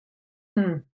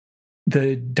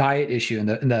 The diet issue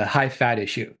and the high fat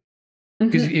issue.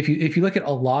 Because if you look at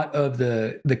a lot of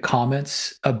the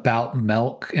comments about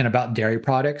milk and about dairy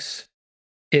products,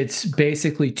 it's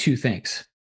basically two things.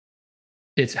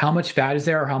 It's how much fat is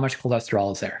there or how much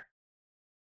cholesterol is there.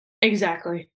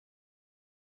 Exactly.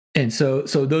 And so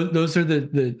those are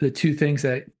the two things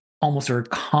that almost are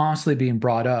constantly being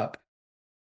brought up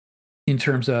in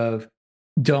terms of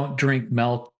don't drink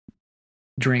milk,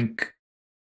 drink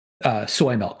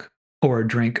soy milk or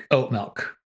drink oat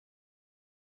milk.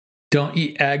 Don't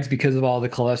eat eggs because of all the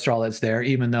cholesterol that's there,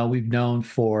 even though we've known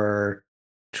for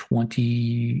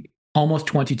almost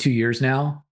 22 years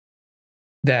now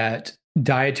that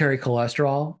dietary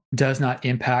cholesterol does not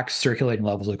impact circulating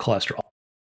levels of cholesterol.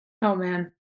 Oh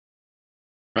man.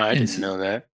 I didn't know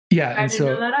that. Yeah, I didn't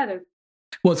know that either.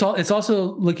 Well, it's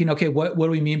also looking, okay, what do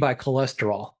we mean by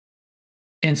cholesterol?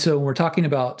 And so when we're talking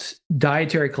about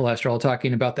dietary cholesterol,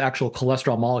 talking about the actual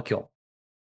cholesterol molecule.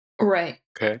 Right.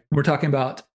 Okay. We're talking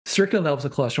about circulating levels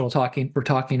of cholesterol, we're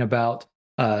talking about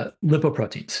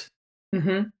lipoproteins.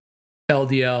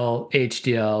 LDL,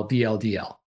 HDL,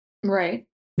 VLDL. Right.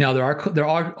 Now there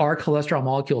are cholesterol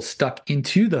molecules stuck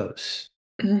into those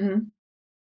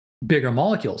bigger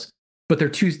molecules, but they're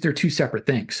two separate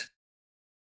things.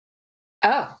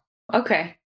 Oh,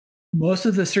 okay. Most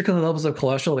of the circulating levels of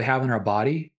cholesterol we have in our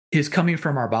body is coming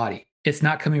from our body. It's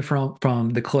not coming from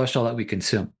the cholesterol that we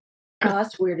consume. Oh,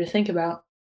 that's weird to think about.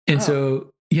 And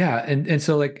so, yeah, and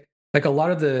so like a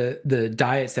lot of the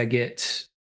diets that get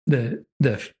the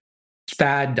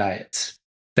fad diets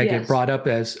that get brought up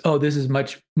as, oh, this is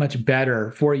much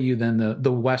better for you than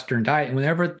the Western diet. And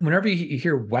whenever you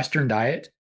hear Western diet,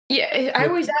 yeah, I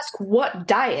always ask what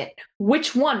diet,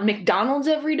 which one? McDonald's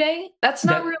every day? That's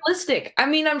not realistic. I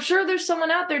mean, I'm sure there's someone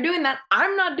out there doing that.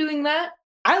 I'm not doing that.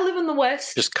 I live in the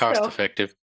West. Just cost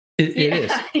effective. It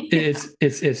is.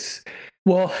 It's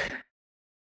well,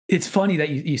 it's funny that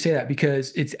you say that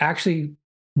because it's actually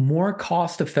more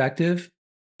cost effective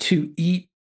to eat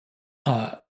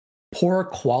poor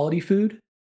quality food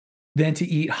than to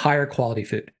eat higher quality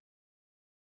food.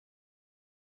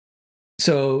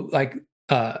 So like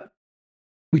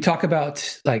we talk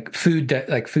about like food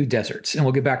deserts, and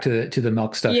we'll get back to the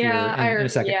milk stuff here in a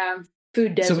second. Yeah,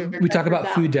 food deserts. So we talk about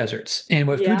food deserts, and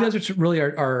what food deserts really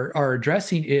are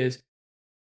addressing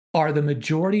are the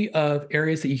majority of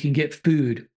areas that you can get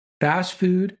food, fast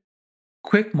food,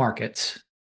 quick markets,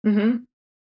 Mm-hmm.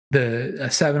 the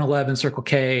 7-Eleven, Circle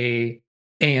K,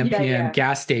 AM/PM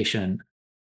gas station,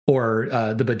 or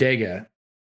the bodega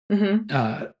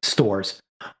stores,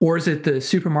 or is it the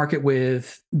supermarket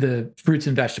with the fruits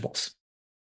and vegetables?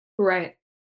 Right.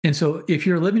 And so if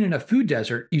you're living in a food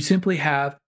desert, you simply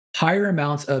have higher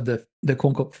amounts of the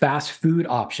quote unquote fast food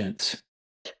options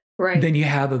than you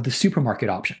have of the supermarket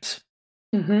options.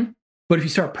 Mm-hmm. But if you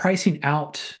start pricing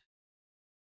out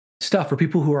stuff for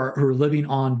people who are living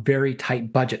on very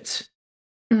tight budgets,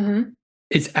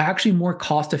 it's actually more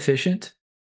cost efficient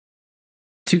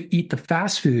to eat the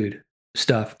fast food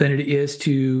stuff than it is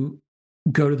to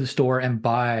go to the store and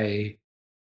buy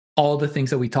all the things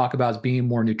that we talk about as being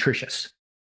more nutritious.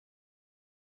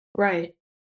 Right.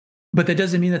 But that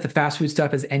doesn't mean that the fast food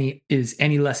stuff is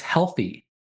any less healthy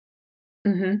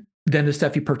than the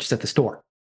stuff you purchase at the store,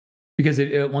 because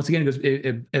it once again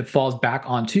it falls back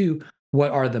onto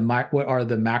what are the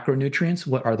macronutrients,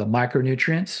 what are the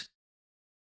micronutrients,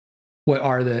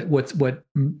 what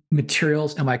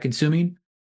materials am I consuming?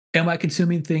 Am I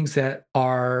consuming things that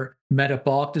are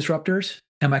metabolic disruptors?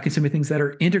 Am I consuming things that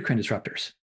are endocrine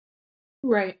disruptors?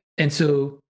 Right. And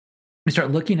so we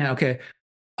start looking at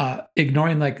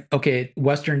ignoring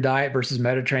Western diet versus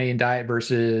Mediterranean diet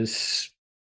versus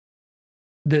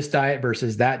this diet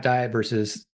versus that diet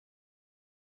versus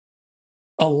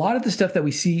a lot of the stuff that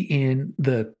we see in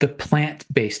the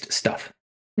plant-based stuff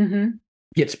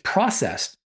gets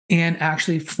processed and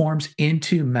actually forms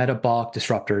into metabolic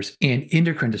disruptors and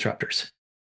endocrine disruptors.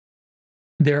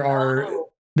 There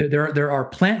are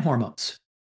plant hormones.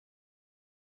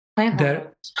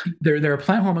 There are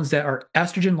plant hormones that are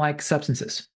estrogen-like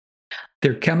substances.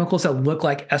 They're chemicals that look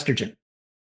like estrogen.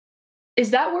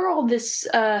 Is that where all this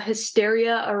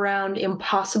hysteria around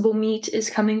impossible meat is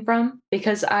coming from?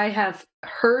 Because I have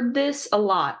heard this a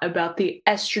lot about the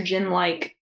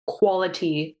estrogen-like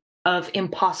quality of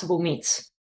impossible meats,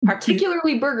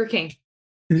 particularly Burger King.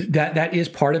 That is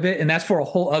part of it, and that's for a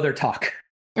whole other talk.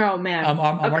 Oh man, I'm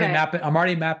already mapping. I'm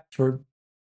already mapped for.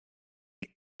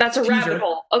 That's a rabbit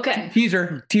hole. Okay.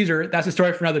 Teaser. That's a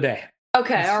story for another day.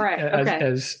 Okay. All right.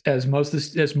 As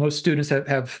most students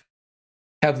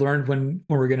have learned when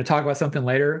we're going to talk about something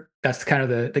later, that's kind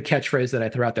of the catchphrase that I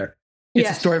throw out there. It's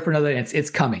a story for another day. It's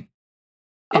coming.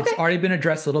 Okay. It's already been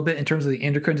addressed a little bit in terms of the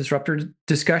endocrine disruptor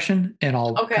discussion, and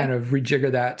I'll kind of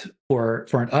rejigger that for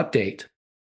an update.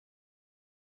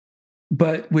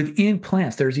 But within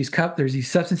plants, there's these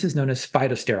substances known as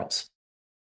phytosterols.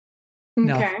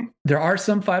 Now, there are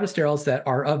some phytosterols that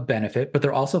are of benefit, but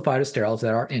there are also phytosterols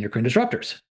that are endocrine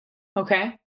disruptors.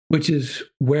 Okay. Which is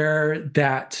where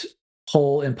that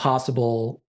whole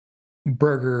impossible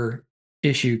burger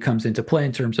issue comes into play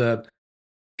in terms of,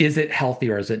 is it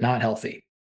healthy or is it not healthy?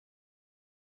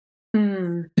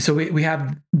 So we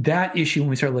have that issue when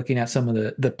we start looking at some of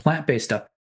the plant-based stuff.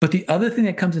 But the other thing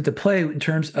that comes into play in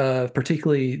terms of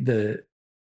particularly the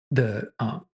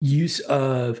use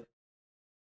of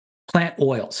plant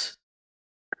oils,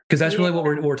 because that's really what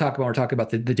we're talking about. We're talking about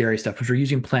the dairy stuff, because we're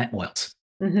using plant oils.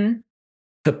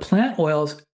 The plant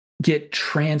oils get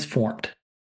transformed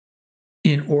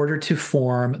in order to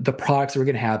form the products that we're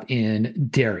going to have in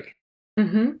dairy.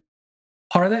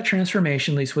 Part of that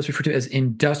transformation leads to what's referred to as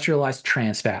industrialized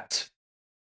trans fats.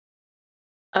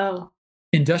 Oh.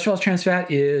 Industrialized trans fat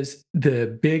is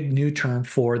the big new term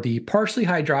for the partially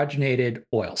hydrogenated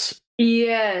oils.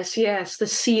 Yes, the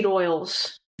seed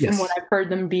oils. From what I've heard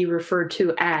them be referred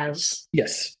to as.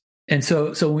 Yes. And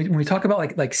so when we talk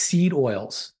about like seed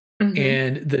oils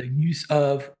and the use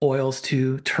of oils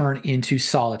to turn into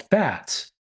solid fats,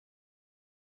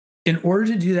 in order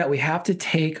to do that, we have to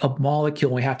take a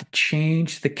molecule, we have to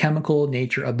change the chemical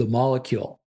nature of the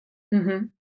molecule. And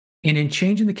in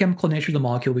changing the chemical nature of the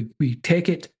molecule, we take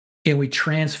it and we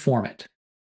transform it.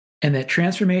 And that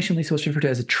transformation leads to what's referred to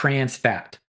as a trans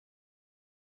fat.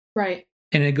 Right.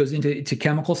 And it goes into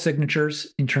chemical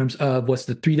signatures in terms of what's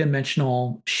the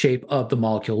three-dimensional shape of the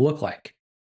molecule look like.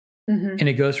 And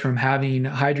it goes from having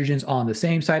hydrogens on the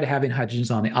same side to having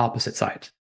hydrogens on the opposite side.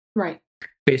 Right.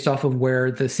 Based off of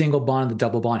where the single bond and the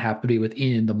double bond happen to be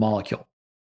within the molecule.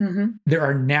 There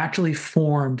are naturally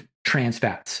formed trans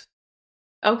fats.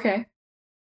 Okay.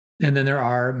 And then there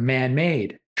are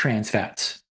man-made trans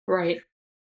fats. Right.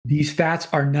 These fats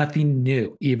are nothing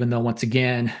new, even though, once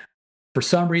again, for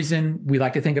some reason, we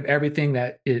like to think of everything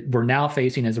that we're now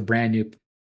facing as a brand new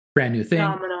thing.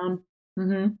 Phenomenon.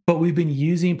 Mm-hmm. But we've been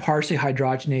using partially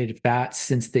hydrogenated fats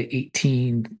since the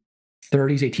 1830s,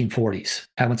 1840s.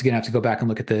 And once again, I have to go back and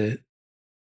look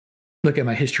at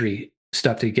my history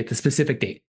stuff to get the specific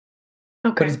date.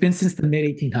 Okay. But it's been since the mid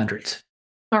 1800s.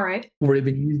 All right. Where we've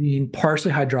been using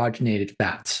partially hydrogenated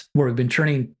fats, where we've been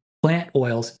turning plant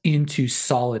oils into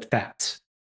solid fats.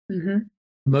 Mm-hmm.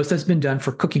 Most has been done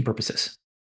for cooking purposes.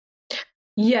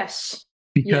 Yes.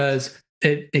 Because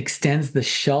it extends the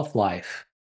shelf life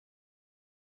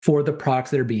for the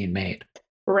products that are being made.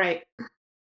 Right.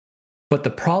 But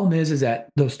the problem is that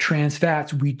those trans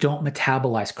fats, we don't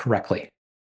metabolize correctly.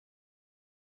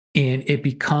 And it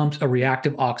becomes a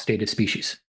reactive oxidative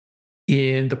species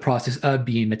in the process of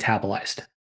being metabolized.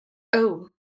 Oh,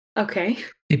 okay.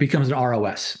 It becomes an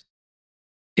ROS.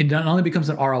 It not only becomes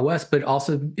an ROS, but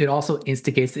it also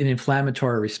instigates an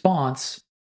inflammatory response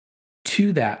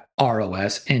to that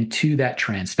ROS and to that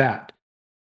trans fat.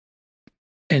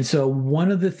 And so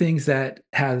one of the things that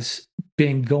has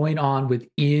been going on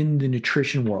within the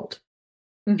nutrition world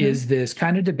is this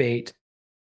kind of debate: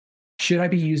 should I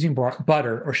be using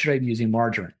butter or should I be using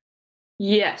margarine?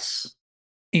 Yes.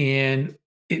 And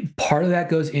part of that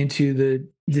goes into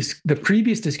the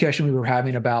previous discussion we were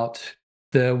having about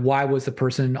why was the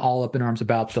person all up in arms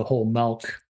about the whole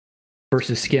milk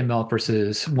versus skim milk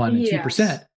versus 1% and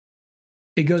 2%.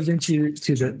 It goes into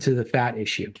the fat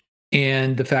issue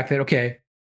and the fact that, okay,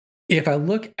 if I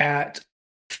look at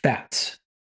fats,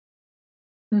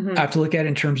 I have to look at it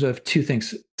in terms of two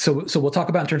things. So we'll talk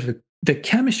about in terms of the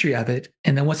chemistry of it,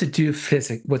 and then what's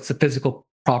the physical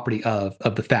property of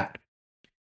the fat.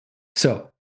 So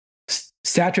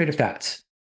saturated fats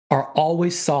are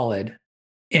always solid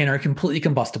and are completely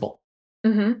combustible.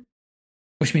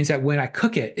 Which means that when I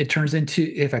cook it,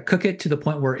 if I cook it to the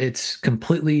point where it's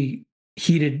completely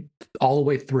heated all the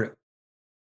way through,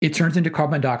 it turns into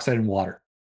carbon dioxide and water.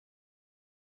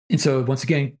 And so once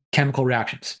again, chemical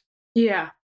reactions.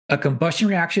 Yeah. A combustion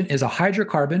reaction is a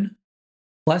hydrocarbon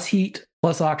plus heat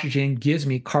plus oxygen gives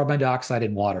me carbon dioxide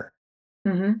and water.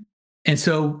 And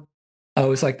so I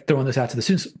was like throwing this out to the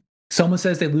students. Someone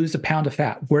says they lose a pound of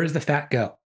fat. Where does the fat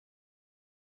go?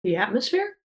 The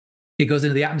atmosphere? It goes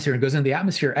into the atmosphere. It goes into the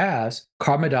atmosphere as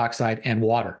carbon dioxide and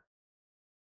water.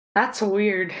 That's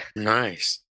weird.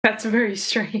 Nice. That's very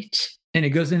strange. And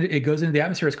it goes into the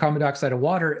atmosphere as carbon dioxide and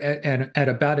water at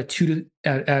about a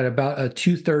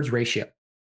 2/3 ratio.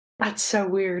 That's so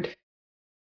weird.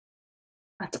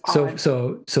 That's odd.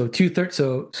 So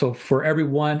 2/3. So for every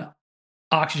one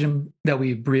oxygen that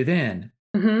we breathe in,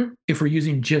 if we're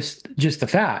using just the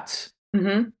fats,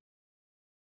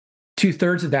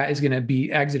 2/3 of that is going to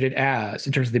be exited as,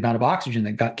 in terms of the amount of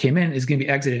oxygen that came in, is going to be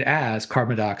exited as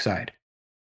carbon dioxide.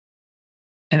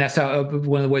 And that's how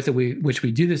one of the ways that we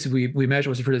do this is we measure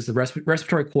what's referred to as the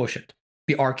respiratory quotient,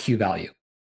 the RQ value.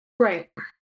 Right.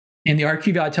 And the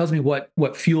RQ value tells me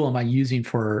what fuel am I using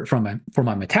for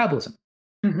my metabolism.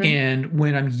 And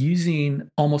when I'm using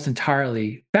almost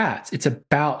entirely fats, it's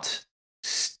about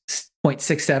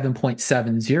 0.67,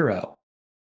 0.70.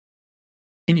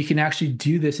 And you can actually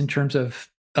do this in terms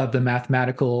of the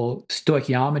mathematical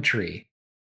stoichiometry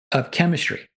of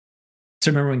chemistry.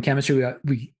 So remember, in chemistry,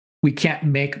 we can't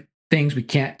make things, we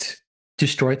can't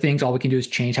destroy things. All we can do is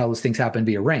change how those things happen to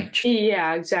be arranged.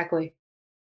 Yeah, exactly.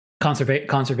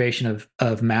 Conservation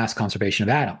of mass, conservation of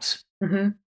atoms.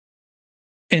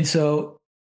 And so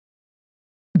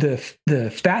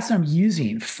the fats I'm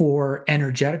using for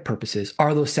energetic purposes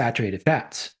are those saturated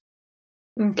fats.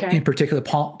 Okay. In particular,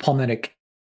 palmitic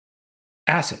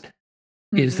acid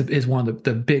is one of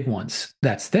the big ones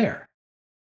that's there.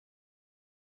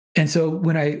 And so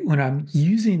when I'm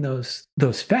using those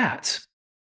fats,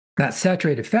 that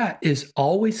saturated fat is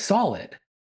always solid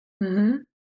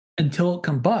until it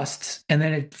combusts and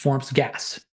then it forms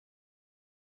gas.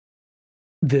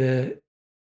 The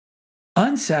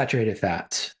unsaturated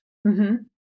fats,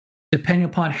 depending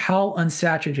upon how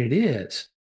unsaturated it is,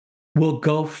 will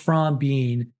go from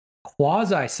being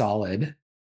quasi-solid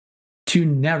to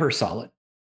never solid.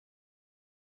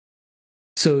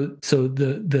 So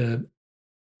the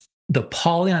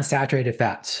polyunsaturated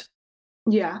fats,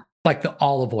 like the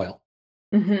olive oil.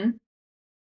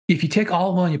 If you take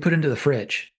olive oil and you put it into the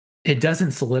fridge, it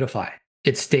doesn't solidify.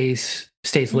 It stays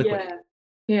liquid.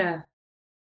 Yeah.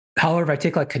 However, if I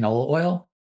take like canola oil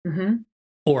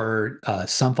or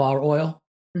sunflower oil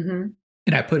and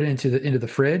I put it into the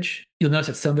fridge, you'll notice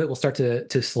that some of it will start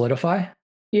to solidify.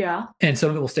 Yeah. And some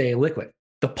of it will stay liquid.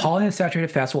 the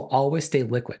polyunsaturated fats will always stay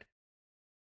liquid.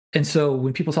 And so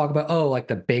when people talk about, oh, like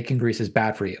the bacon grease is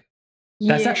bad for you,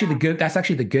 that's actually the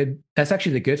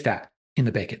good fat in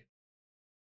the bacon.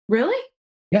 Really?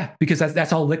 Yeah, because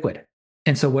that's all liquid.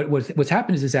 And so what's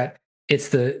happened is that that's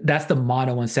the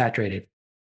monounsaturated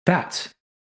fats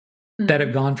that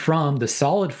have gone from the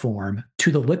solid form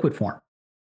to the liquid form.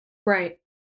 Right.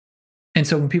 And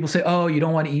so when people say, "Oh, you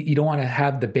don't want to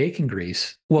have the bacon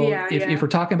grease," well, if we're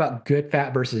talking about good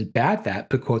fat versus bad fat,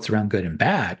 put quotes around good and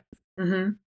bad,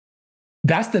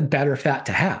 that's the better fat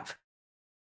to have,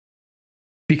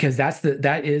 because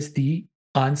that is the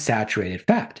unsaturated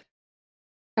fat.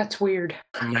 That's weird.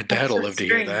 My dad will love to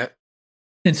hear that.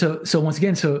 And so once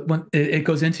again, so when it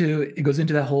goes into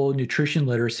that whole nutrition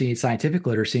literacy, scientific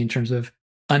literacy in terms of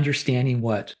understanding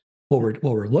what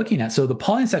we're looking at. So the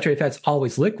polyunsaturated fat's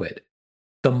always liquid.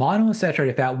 The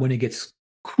monounsaturated fat, when it gets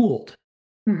cooled,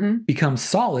 becomes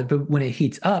solid, but when it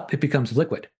heats up, it becomes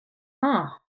liquid. Huh.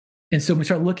 And so we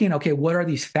start looking, okay, what are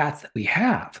these fats that we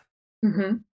have?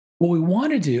 What we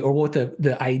want to do, or what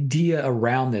the idea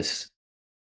around this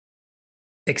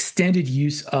extended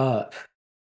use of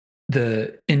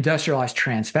the industrialized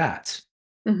trans fats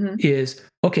is,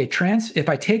 okay, if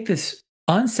I take this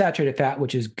unsaturated fat,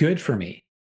 which is good for me,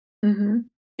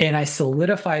 and I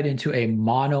solidify it into a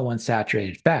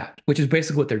monounsaturated fat, which is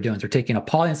basically what they're doing. They're taking a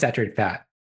polyunsaturated fat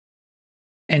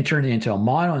and turning it into a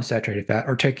monounsaturated fat,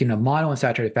 or taking a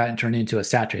monounsaturated fat and turning it into a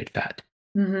saturated fat.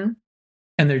 And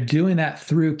they're doing that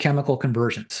through chemical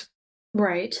conversions.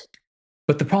 Right.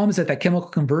 But the problem is that chemical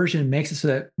conversion makes it so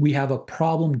that we have a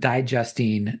problem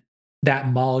digesting that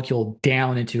molecule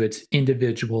down into its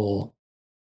individual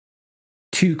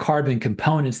 2 carbon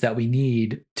components that we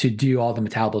need to do all the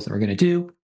metabolism we're going to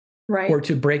do. Right. Or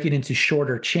to break it into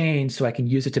shorter chains so I can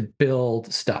use it to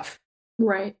build stuff.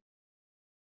 Right.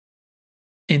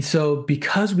 And so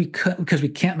because we can't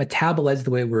metabolize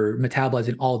the way we're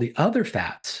metabolizing all the other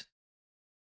fats,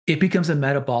 it becomes a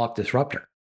metabolic disruptor.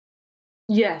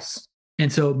 Yes.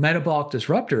 And so metabolic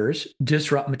disruptors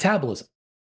disrupt metabolism.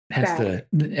 Hence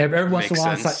every once in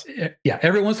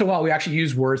a while we actually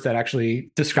use words that actually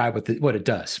describe what it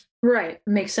does. Right.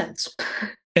 Makes sense.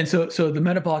 And so the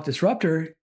metabolic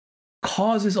disruptor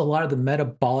causes a lot of the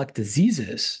metabolic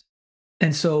diseases.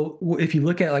 And so if you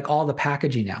look at like all the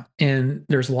packaging now, and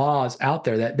there's laws out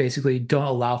there that basically don't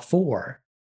allow for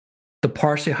the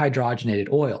partially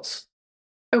hydrogenated oils,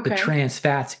 the trans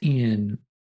fats in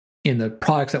the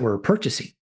products that we're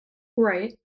purchasing.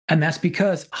 Right. And that's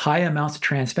because high amounts of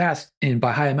trans fats, and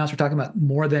by high amounts, we're talking about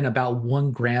more than about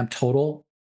 1 gram total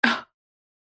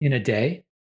in a day.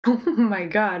 Oh my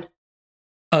God.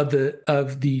 Of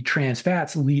the trans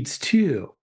fats leads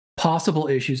to possible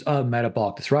issues of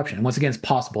metabolic disruption. And once again, it's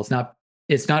possible.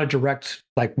 It's not a direct,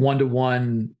 like,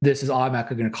 1-to-1, this is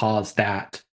automatically going to cause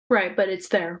that. Right, but it's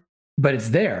there.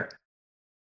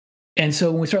 And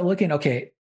so when we start looking,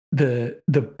 okay, the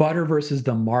butter versus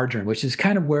the margarine, which is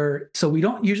kind of where, so we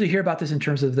don't usually hear about this in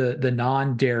terms of the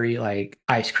non-dairy, like,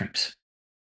 ice creams.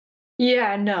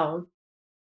 Yeah, no.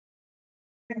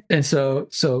 And so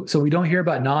we don't hear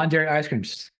about non-dairy ice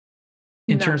creams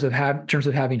in terms of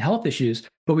having health issues,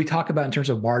 but we talk about in terms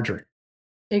of margarine.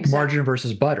 Exactly. Margarine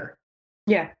versus butter.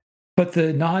 Yeah. But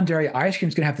the non-dairy ice cream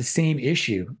is going to have the same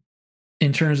issue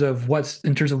in terms of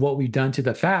what we've done to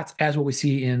the fats as what we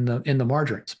see in the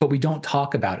margarines, but we don't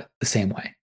talk about it the same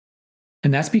way.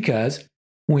 And that's because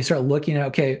when we start looking at,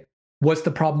 okay, what's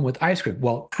the problem with ice cream?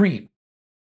 Well, cream.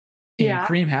 And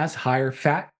cream has higher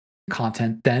fat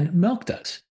content than milk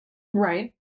does.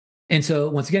 Right. And so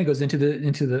once again, it goes into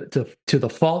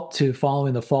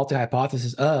following the faulty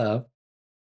hypothesis of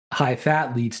high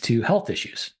fat leads to health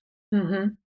issues.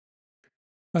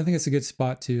 I think it's a good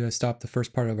spot to stop the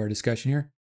first part of our discussion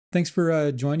here. Thanks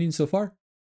for joining so far.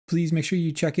 Please make sure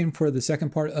you check in for the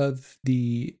second part of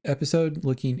the episode,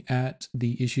 looking at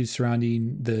the issues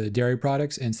surrounding the dairy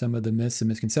products and some of the myths and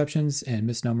misconceptions and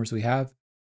misnomers we have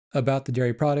about the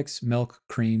dairy products, milk,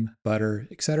 cream, butter,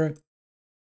 etc.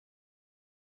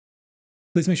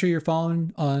 Please make sure you're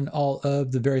following on all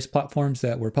of the various platforms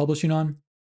that we're publishing on,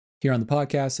 here on the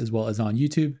podcast, as well as on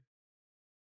YouTube,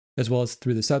 as well as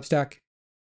through the Substack,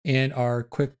 and our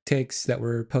quick takes that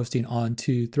we're posting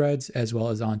onto Threads, as well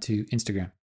as onto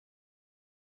Instagram.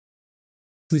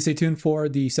 Please stay tuned for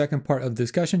the second part of the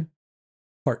discussion,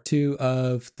 part 2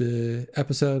 of the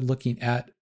episode looking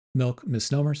at milk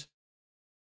misnomers.